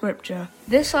of the Scripture.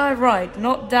 This I write,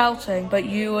 not doubting, but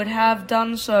you would have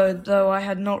done so though I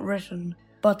had not written,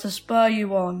 but to spur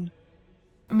you on.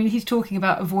 I mean, he's talking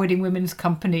about avoiding women's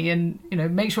company and,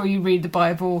 make sure you read the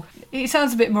Bible. He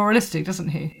sounds a bit moralistic, doesn't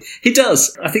he? He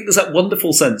does. I think there's that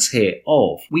wonderful sense here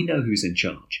of, we know who's in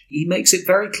charge. He makes it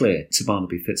very clear to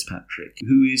Barnaby Fitzpatrick,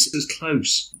 who is as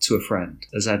close to a friend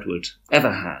as Edward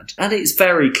ever had. And it's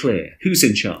very clear who's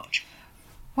in charge.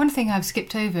 One thing I've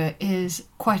skipped over is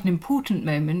quite an important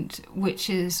moment, which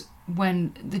is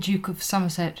when the Duke of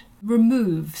Somerset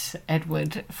removes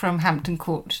Edward from Hampton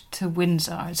Court to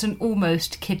Windsor. It's an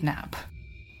almost kidnap.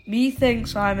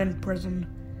 Methinks I am in prison.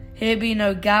 Here be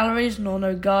no galleries nor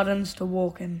no gardens to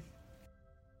walk in.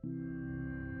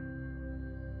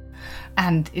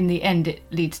 And in the end it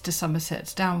leads to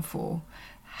Somerset's downfall.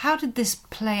 How did this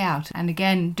play out? And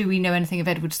again, do we know anything of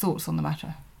Edward's thoughts on the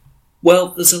matter?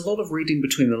 Well, there's a lot of reading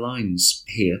between the lines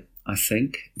here, I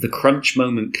think. The crunch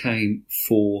moment came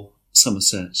for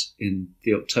Somerset in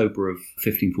the October of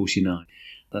 1549.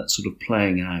 That sort of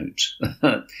playing out,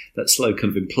 that slow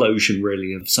kind of implosion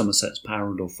really of Somerset's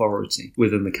power and authority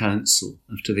within the council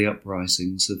after the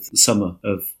uprisings of the summer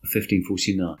of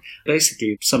 1549.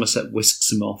 Basically, Somerset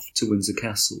whisks him off to Windsor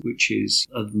Castle, which is,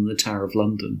 other than the Tower of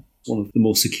London, one of the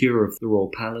more secure of the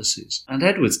royal palaces. And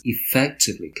Edward's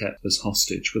effectively kept as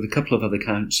hostage with a couple of other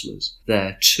councillors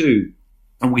there too.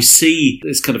 And we see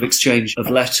this kind of exchange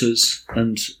of letters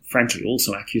and, frankly,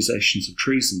 also accusations of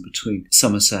treason between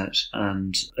Somerset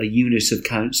and a unit of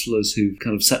councillors who've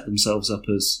kind of set themselves up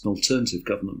as an alternative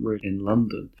government really in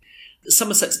London.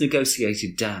 Somerset's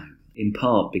negotiated down, in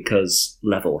part because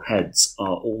level heads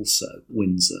are also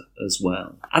Windsor as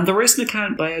well. And there is an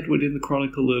account by Edward in the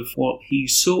Chronicle of what he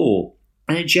saw.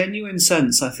 And a genuine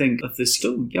sense, I think, of this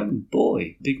still young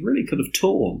boy being really kind of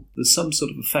torn. There's some sort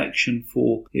of affection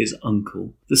for his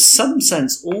uncle. There's some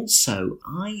sense also,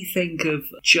 I think, of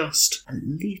just a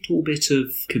little bit of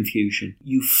confusion.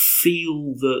 You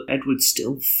feel that Edward's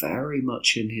still very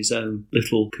much in his own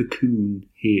little cocoon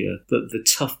here, that the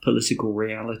tough political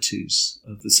realities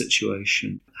of the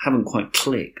situation haven't quite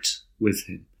clicked with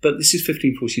him. But this is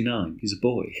 1549. He's a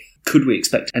boy. Could we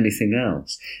expect anything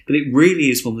else? But it really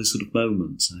is one of those sort of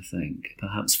moments, I think,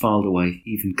 perhaps filed away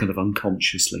even kind of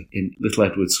unconsciously in little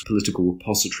Edward's political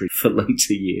repository for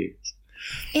later years.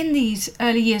 In these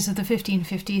early years of the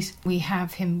 1550s, we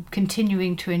have him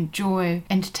continuing to enjoy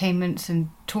entertainments and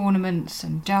tournaments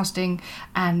and jousting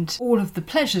and all of the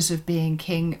pleasures of being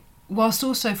king, whilst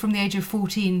also from the age of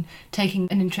 14 taking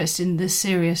an interest in the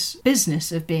serious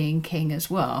business of being king as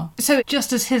well. So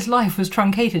just as his life was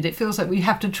truncated, it feels like we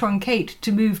have to truncate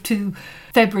to move to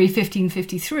February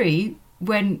 1553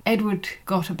 when Edward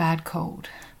got a bad cold.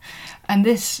 And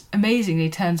this amazingly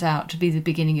turns out to be the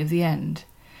beginning of the end.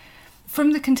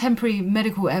 From the contemporary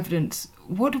medical evidence,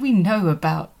 what do we know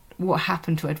about what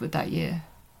happened to Edward that year?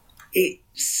 It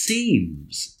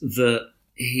seems that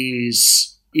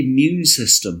his immune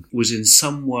system was in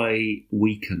some way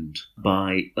weakened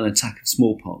by an attack of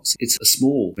smallpox. It's a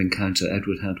small encounter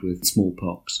Edward had with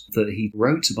smallpox that he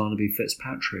wrote to Barnaby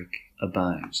Fitzpatrick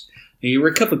about. He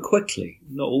recovered quickly,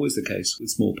 not always the case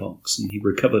with smallpox, and he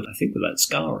recovered, I think, without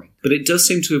scarring. But it does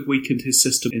seem to have weakened his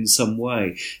system in some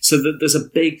way, so that there's a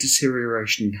big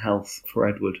deterioration in health for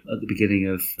Edward at the beginning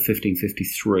of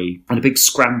 1553, and a big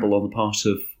scramble on the part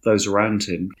of those around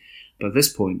him. by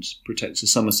this point, Protector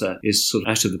Somerset is sort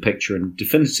of out of the picture in a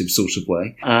definitive sort of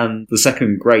way. And the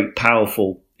second great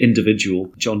powerful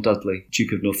individual, John Dudley,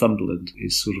 Duke of Northumberland,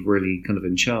 is sort of really kind of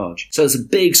in charge. So there's a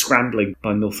big scrambling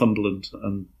by Northumberland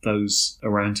and those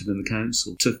around him in the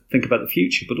council to think about the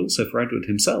future, but also for Edward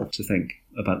himself to think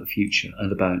about the future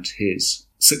and about his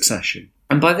succession.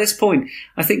 And by this point,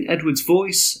 I think Edward's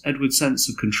voice, Edward's sense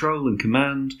of control and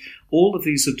command, all of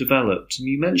these have developed. And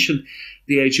you mentioned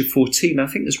the age of 14. I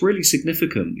think that's really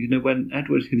significant. You know, when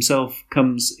Edward himself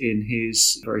comes in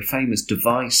his very famous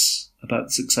device about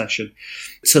the succession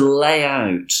to lay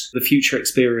out the future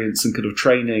experience and kind of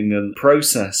training and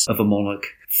process of a monarch,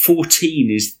 14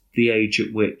 is the age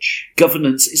at which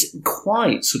governance isn't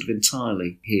quite sort of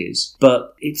entirely his,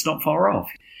 but it's not far off.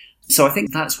 So I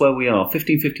think that's where we are,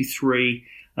 1553,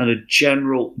 and a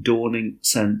general dawning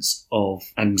sense of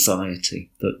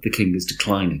anxiety that the king is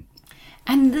declining.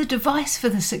 And the device for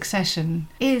the succession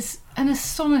is an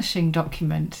astonishing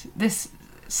document, this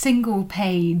single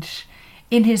page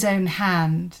in his own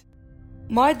hand.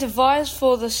 My device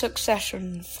for the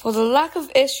succession, for the lack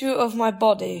of issue of my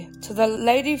body, to the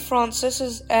Lady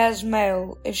Francis's heirs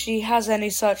male, if she has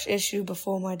any such issue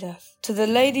before my death, to the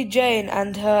Lady Jane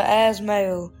and her heirs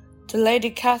male, to Lady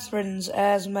Catherine's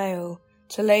heirs male,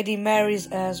 to Lady Mary's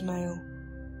heirs male.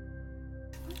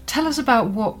 Tell us about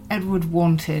what Edward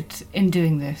wanted in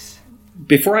doing this.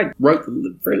 Before I wrote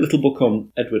the very little book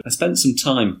on Edward, I spent some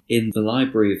time in the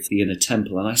library of the Inner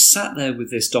Temple, and I sat there with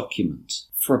this document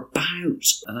for about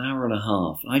an hour and a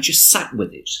half. I just sat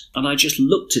with it, and I just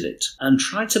looked at it and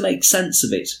tried to make sense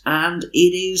of it. And it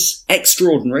is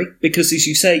extraordinary, because as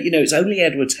you say, you know, it's only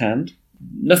Edward's hand,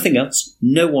 nothing else,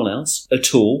 no one else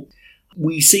at all.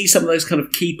 We see some of those kind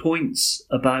of key points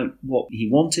about what he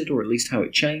wanted, or at least how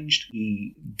it changed.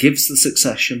 He gives the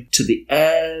succession to the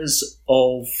heirs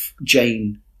of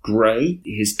Jane Grey,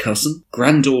 his cousin,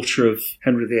 granddaughter of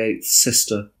Henry VIII's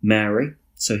sister Mary.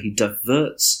 So he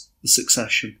diverts the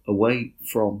succession away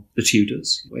from the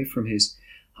Tudors, away from his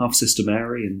half-sister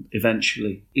Mary and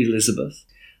eventually Elizabeth.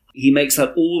 He makes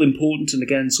that all-important and,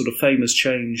 again, sort of famous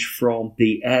change from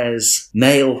the heirs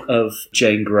male of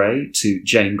Jane Grey to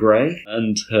Jane Grey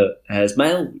and her heirs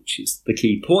male, which is the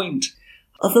key point.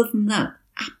 Other than that,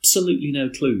 absolutely no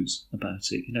clues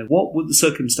about it. You know, what were the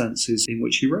circumstances in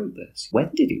which he wrote this?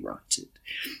 When did he write it?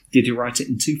 Did he write it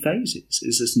in two phases?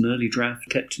 Is this an early draft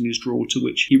kept in his drawer to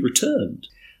which he returned?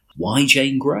 Why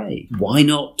Jane Grey? Why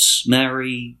not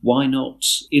Mary? Why not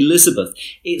Elizabeth?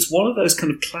 It's one of those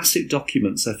kind of classic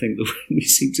documents, I think, that we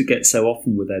seem to get so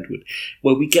often with Edward,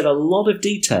 where we get a lot of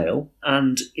detail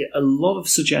and a lot of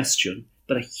suggestion,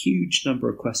 but a huge number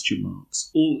of question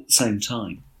marks, all at the same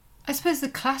time. I suppose the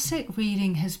classic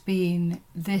reading has been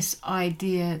this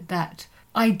idea that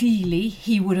ideally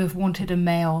he would have wanted a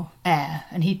male heir,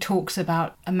 and he talks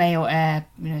about a male heir,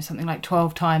 you know, something like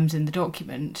 12 times in the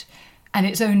document. And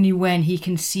it's only when he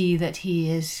can see that he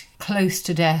is close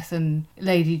to death and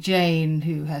Lady Jane,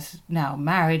 who has now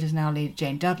married, is now Lady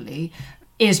Jane Dudley,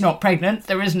 is not pregnant,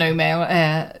 there is no male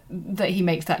heir, that he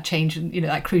makes that change, you know,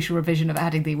 that crucial revision of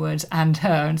adding the words "and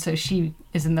her," and so she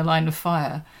is in the line of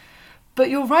fire. But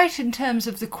you're right in terms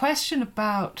of the question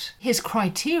about his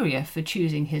criteria for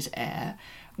choosing his heir.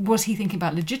 Was he thinking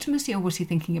about legitimacy, or was he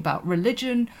thinking about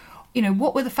religion? You know,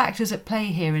 what were the factors at play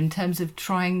here in terms of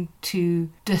trying to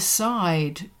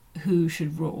decide who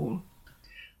should rule?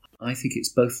 I think it's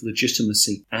both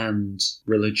legitimacy and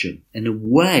religion. In a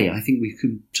way, I think we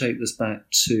can take this back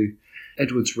to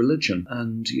Edward's religion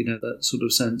and, you know, that sort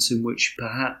of sense in which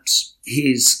perhaps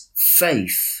his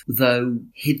faith, though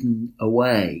hidden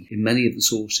away in many of the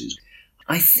sources,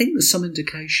 I think there's some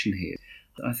indication here.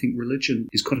 I think religion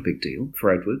is quite a big deal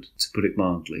for Edward, to put it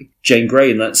mildly. Jane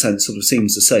Grey, in that sense, sort of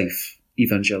seems a safe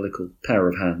evangelical pair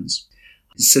of hands.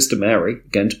 His sister Mary,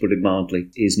 again, to put it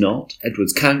mildly, is not.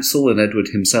 Edward's council and Edward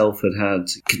himself had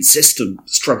consistent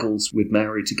struggles with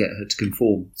Mary to get her to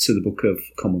conform to the Book of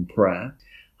Common Prayer.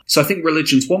 So I think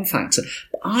religion's one factor.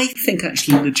 But I think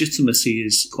actually legitimacy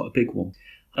is quite a big one.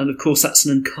 And of course, that's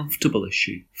an uncomfortable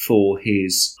issue for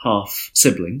his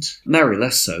half-siblings. Mary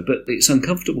less so, but it's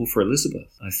uncomfortable for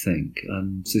Elizabeth, I think.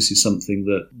 And this is something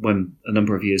that, when a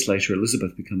number of years later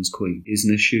Elizabeth becomes queen, is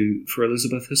an issue for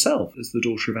Elizabeth herself as the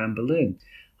daughter of Anne Boleyn.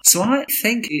 So I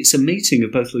think it's a meeting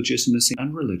of both legitimacy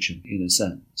and religion, in a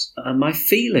sense. And my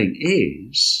feeling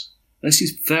is, this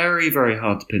is very, very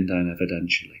hard to pin down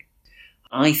evidentially,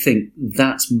 I think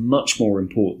that's much more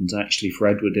important, actually, for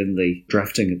Edward in the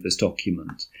drafting of this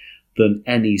document than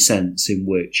any sense in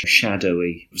which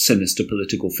shadowy, sinister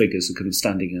political figures are kind of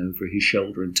standing over his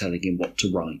shoulder and telling him what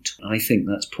to write. I think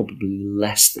that's probably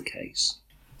less the case.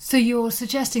 So you're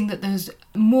suggesting that there's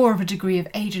more of a degree of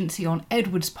agency on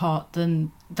Edward's part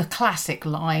than the classic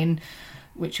line,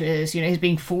 which is, he's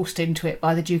being forced into it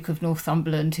by the Duke of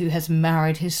Northumberland, who has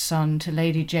married his son to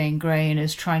Lady Jane Grey and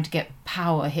is trying to get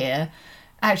power here.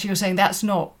 Actually, you're saying that's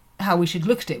not how we should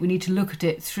look at it. We need to look at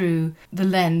it through the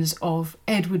lens of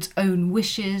Edward's own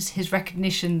wishes, his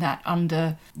recognition that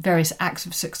under various acts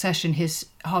of succession his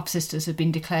half-sisters have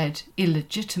been declared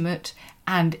illegitimate,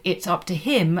 and it's up to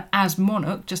him as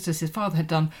monarch, just as his father had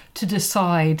done, to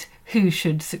decide who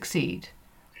should succeed.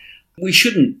 We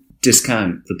shouldn't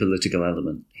discount the political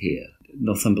element here.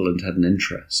 Northumberland had an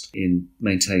interest in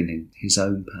maintaining his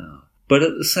own power. But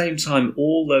at the same time,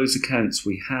 all those accounts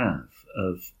we have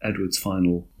of Edward's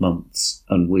final months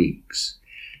and weeks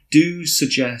do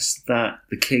suggest that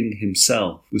the king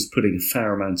himself was putting a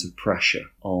fair amount of pressure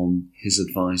on his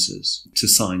advisors to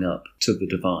sign up to the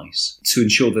device to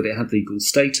ensure that it had legal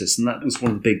status. And that was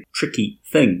one of the big tricky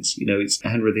things. It's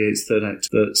Henry VIII's Third Act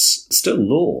that's still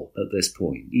law at this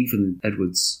point. Even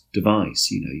Edward's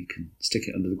device, you can stick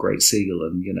it under the Great Seal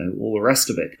and, all the rest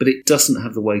of it. But it doesn't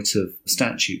have the weight of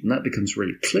statute. And that becomes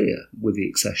really clear with the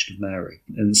accession of Mary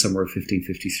in the summer of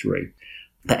 1553.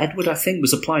 But Edward, I think,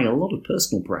 was applying a lot of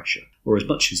personal pressure, or as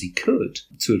much as he could,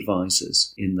 to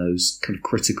advisors in those kind of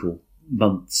critical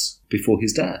months before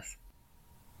his death.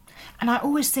 And I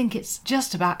always think it's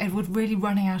just about Edward really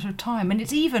running out of time. And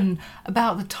it's even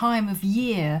about the time of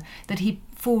year that he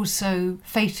falls so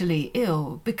fatally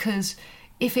ill, because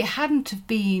if it hadn't have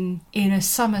been in a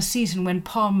summer season when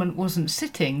Parliament wasn't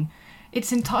sitting,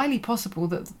 it's entirely possible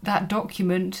that that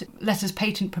document, letters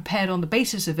patent prepared on the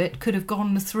basis of it, could have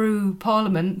gone through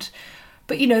Parliament.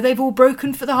 But, they've all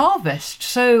broken for the harvest.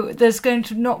 So there's going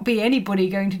to not be anybody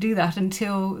going to do that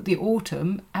until the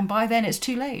autumn. And by then it's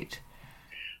too late.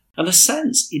 And a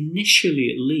sense,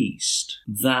 initially at least,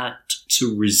 that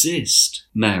to resist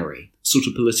Mary, sort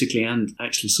of politically and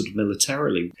actually sort of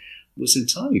militarily, was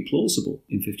entirely plausible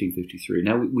in 1553.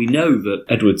 Now, we know that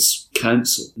Edward's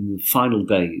council in the final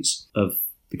days of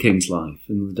the king's life,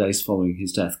 in the days following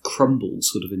his death, crumbled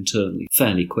sort of internally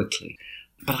fairly quickly.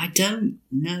 But I don't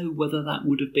know whether that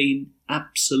would have been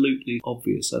absolutely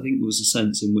obvious. I think there was a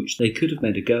sense in which they could have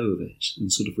made a go of it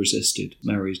and sort of resisted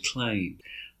Mary's claim.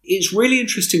 It's really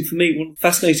interesting for me. One of the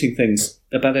fascinating things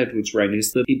about Edward's reign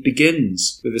is that it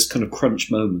begins with this kind of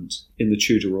crunch moment in the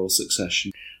Tudor royal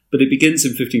succession. But it begins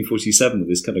in 1547 with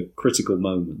this kind of critical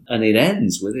moment, and it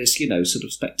ends with this, sort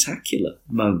of spectacular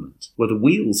moment where the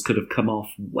wheels could have come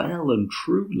off well and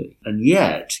truly. And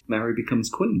yet, Mary becomes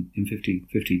queen in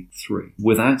 1553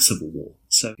 without civil war.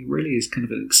 So it really is kind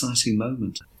of an exciting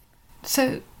moment.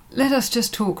 So let us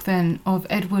just talk then of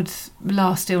Edward's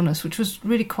last illness, which was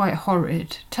really quite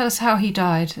horrid. Tell us how he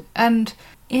died, and,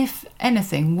 if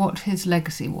anything, what his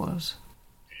legacy was.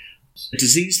 A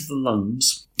disease of the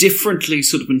lungs, differently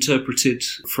sort of interpreted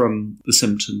from the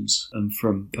symptoms and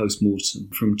from post-mortem,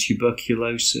 from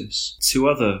tuberculosis to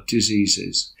other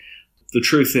diseases. The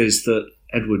truth is that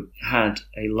Edward had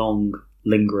a long,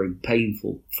 lingering,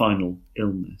 painful final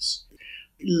illness.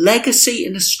 Legacy,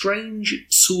 in a strange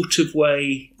sort of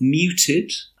way,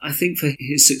 muted. I think for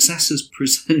his successors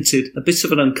presented a bit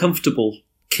of an uncomfortable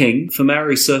king, for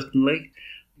Mary certainly.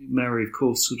 Mary, of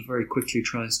course, sort of very quickly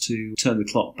tries to turn the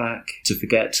clock back, to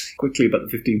forget quickly about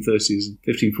the 1530s and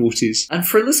 1540s. And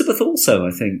for Elizabeth also, I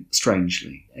think,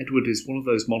 strangely. Edward is one of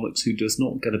those monarchs who does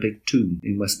not get a big tomb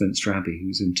in Westminster Abbey,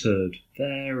 who's interred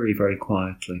very, very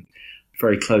quietly,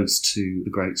 very close to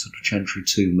the great sort of chantry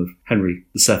tomb of Henry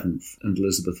VII and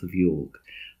Elizabeth of York.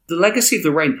 The legacy of the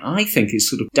reign, I think, is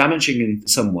sort of damaging in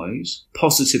some ways,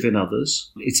 positive in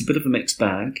others. It's a bit of a mixed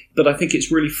bag, but I think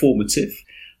it's really formative.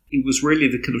 It was really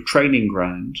the kind of training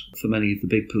ground for many of the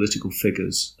big political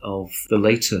figures of the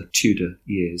later Tudor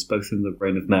years, both in the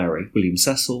reign of Mary, William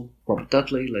Cecil, Robert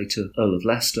Dudley, later Earl of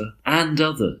Leicester, and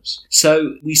others.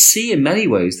 So we see in many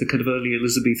ways the kind of early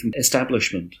Elizabethan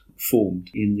establishment formed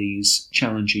in these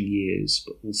challenging years,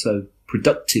 but also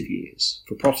productive years,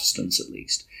 for Protestants at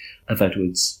least, of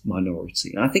Edward's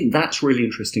minority. And I think that's really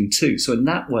interesting too. So in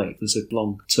that way, there's a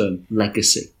long-term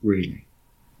legacy, really.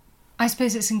 I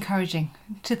suppose it's encouraging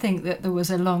to think that there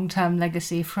was a long-term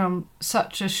legacy from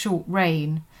such a short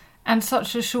reign and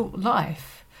such a short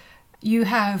life. You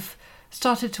have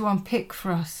started to unpick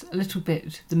for us a little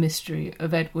bit the mystery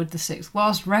of Edward VI,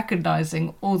 whilst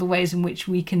recognising all the ways in which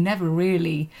we can never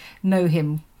really know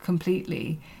him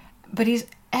completely. But he's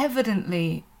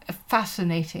evidently a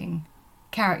fascinating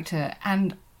character,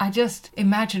 and I just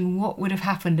imagine what would have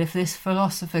happened if this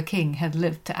philosopher king had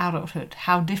lived to adulthood,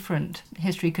 how different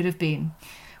history could have been.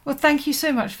 Well, thank you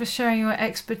so much for sharing your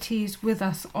expertise with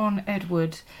us on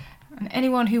Edward. And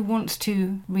anyone who wants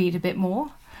to read a bit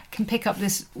more can pick up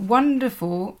this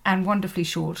wonderful and wonderfully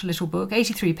short little book,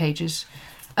 83 pages,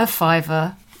 a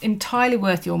 £5, entirely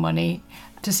worth your money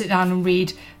to sit down and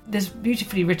read. This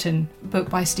beautifully written book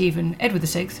by Stephen, Edward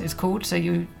VI it's called, so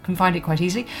you can find it quite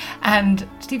easily. And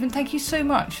Stephen, thank you so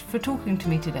much for talking to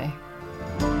me today.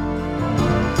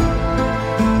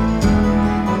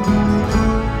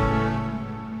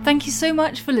 Thank you so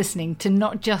much for listening to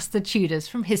Not Just the Tudors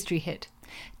from History Hit.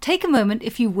 Take a moment,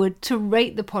 if you would, to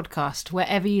rate the podcast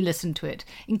wherever you listen to it,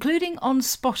 including on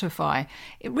Spotify.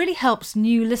 It really helps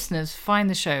new listeners find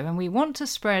the show, and we want to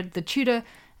spread the Tudor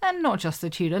and not just the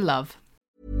Tudor love.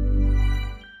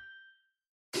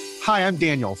 Hi, I'm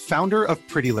Daniel, founder of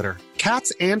Pretty Litter.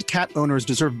 Cats and cat owners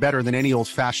deserve better than any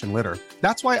old-fashioned litter.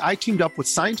 That's why I teamed up with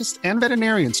scientists and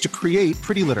veterinarians to create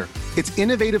Pretty Litter. Its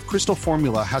innovative crystal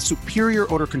formula has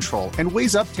superior odor control and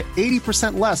weighs up to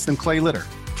 80% less than clay litter.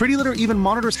 Pretty Litter even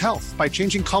monitors health by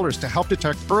changing colors to help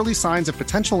detect early signs of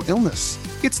potential illness.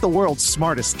 It's the world's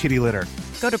smartest kitty litter.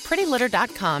 Go to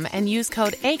prettylitter.com and use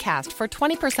code ACAST for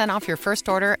 20% off your first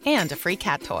order and a free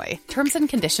cat toy. Terms and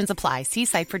conditions apply. See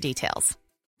site for details.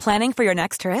 Planning for your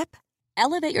next trip?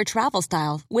 Elevate your travel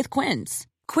style with Quince.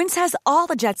 Quince has all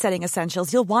the jet-setting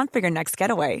essentials you'll want for your next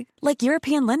getaway, like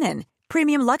European linen,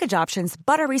 premium luggage options,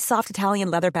 buttery soft Italian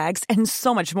leather bags, and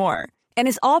so much more. And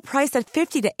is all priced at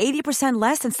 50 to 80%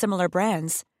 less than similar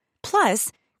brands.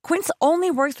 Plus, Quince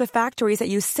only works with factories that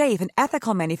use safe and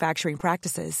ethical manufacturing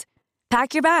practices.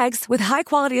 Pack your bags with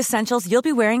high-quality essentials you'll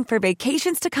be wearing for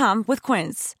vacations to come with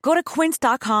Quince. Go to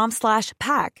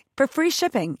quince.com/pack for free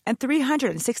shipping and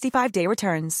 365-day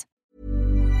returns.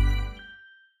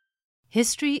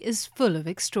 History is full of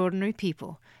extraordinary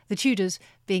people, the Tudors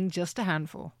being just a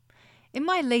handful. In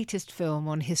my latest film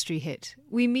on History Hit,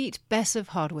 we meet Bess of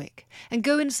Hardwick and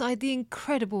go inside the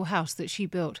incredible house that she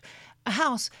built, a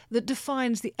house that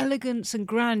defines the elegance and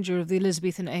grandeur of the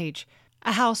Elizabethan age,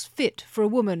 a house fit for a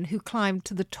woman who climbed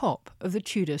to the top of the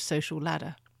Tudor social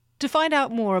ladder. To find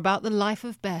out more about the life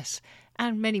of Bess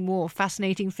and many more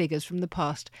fascinating figures from the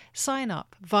past, sign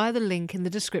up via the link in the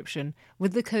description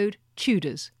with the code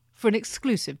TUDORS for an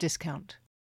exclusive discount.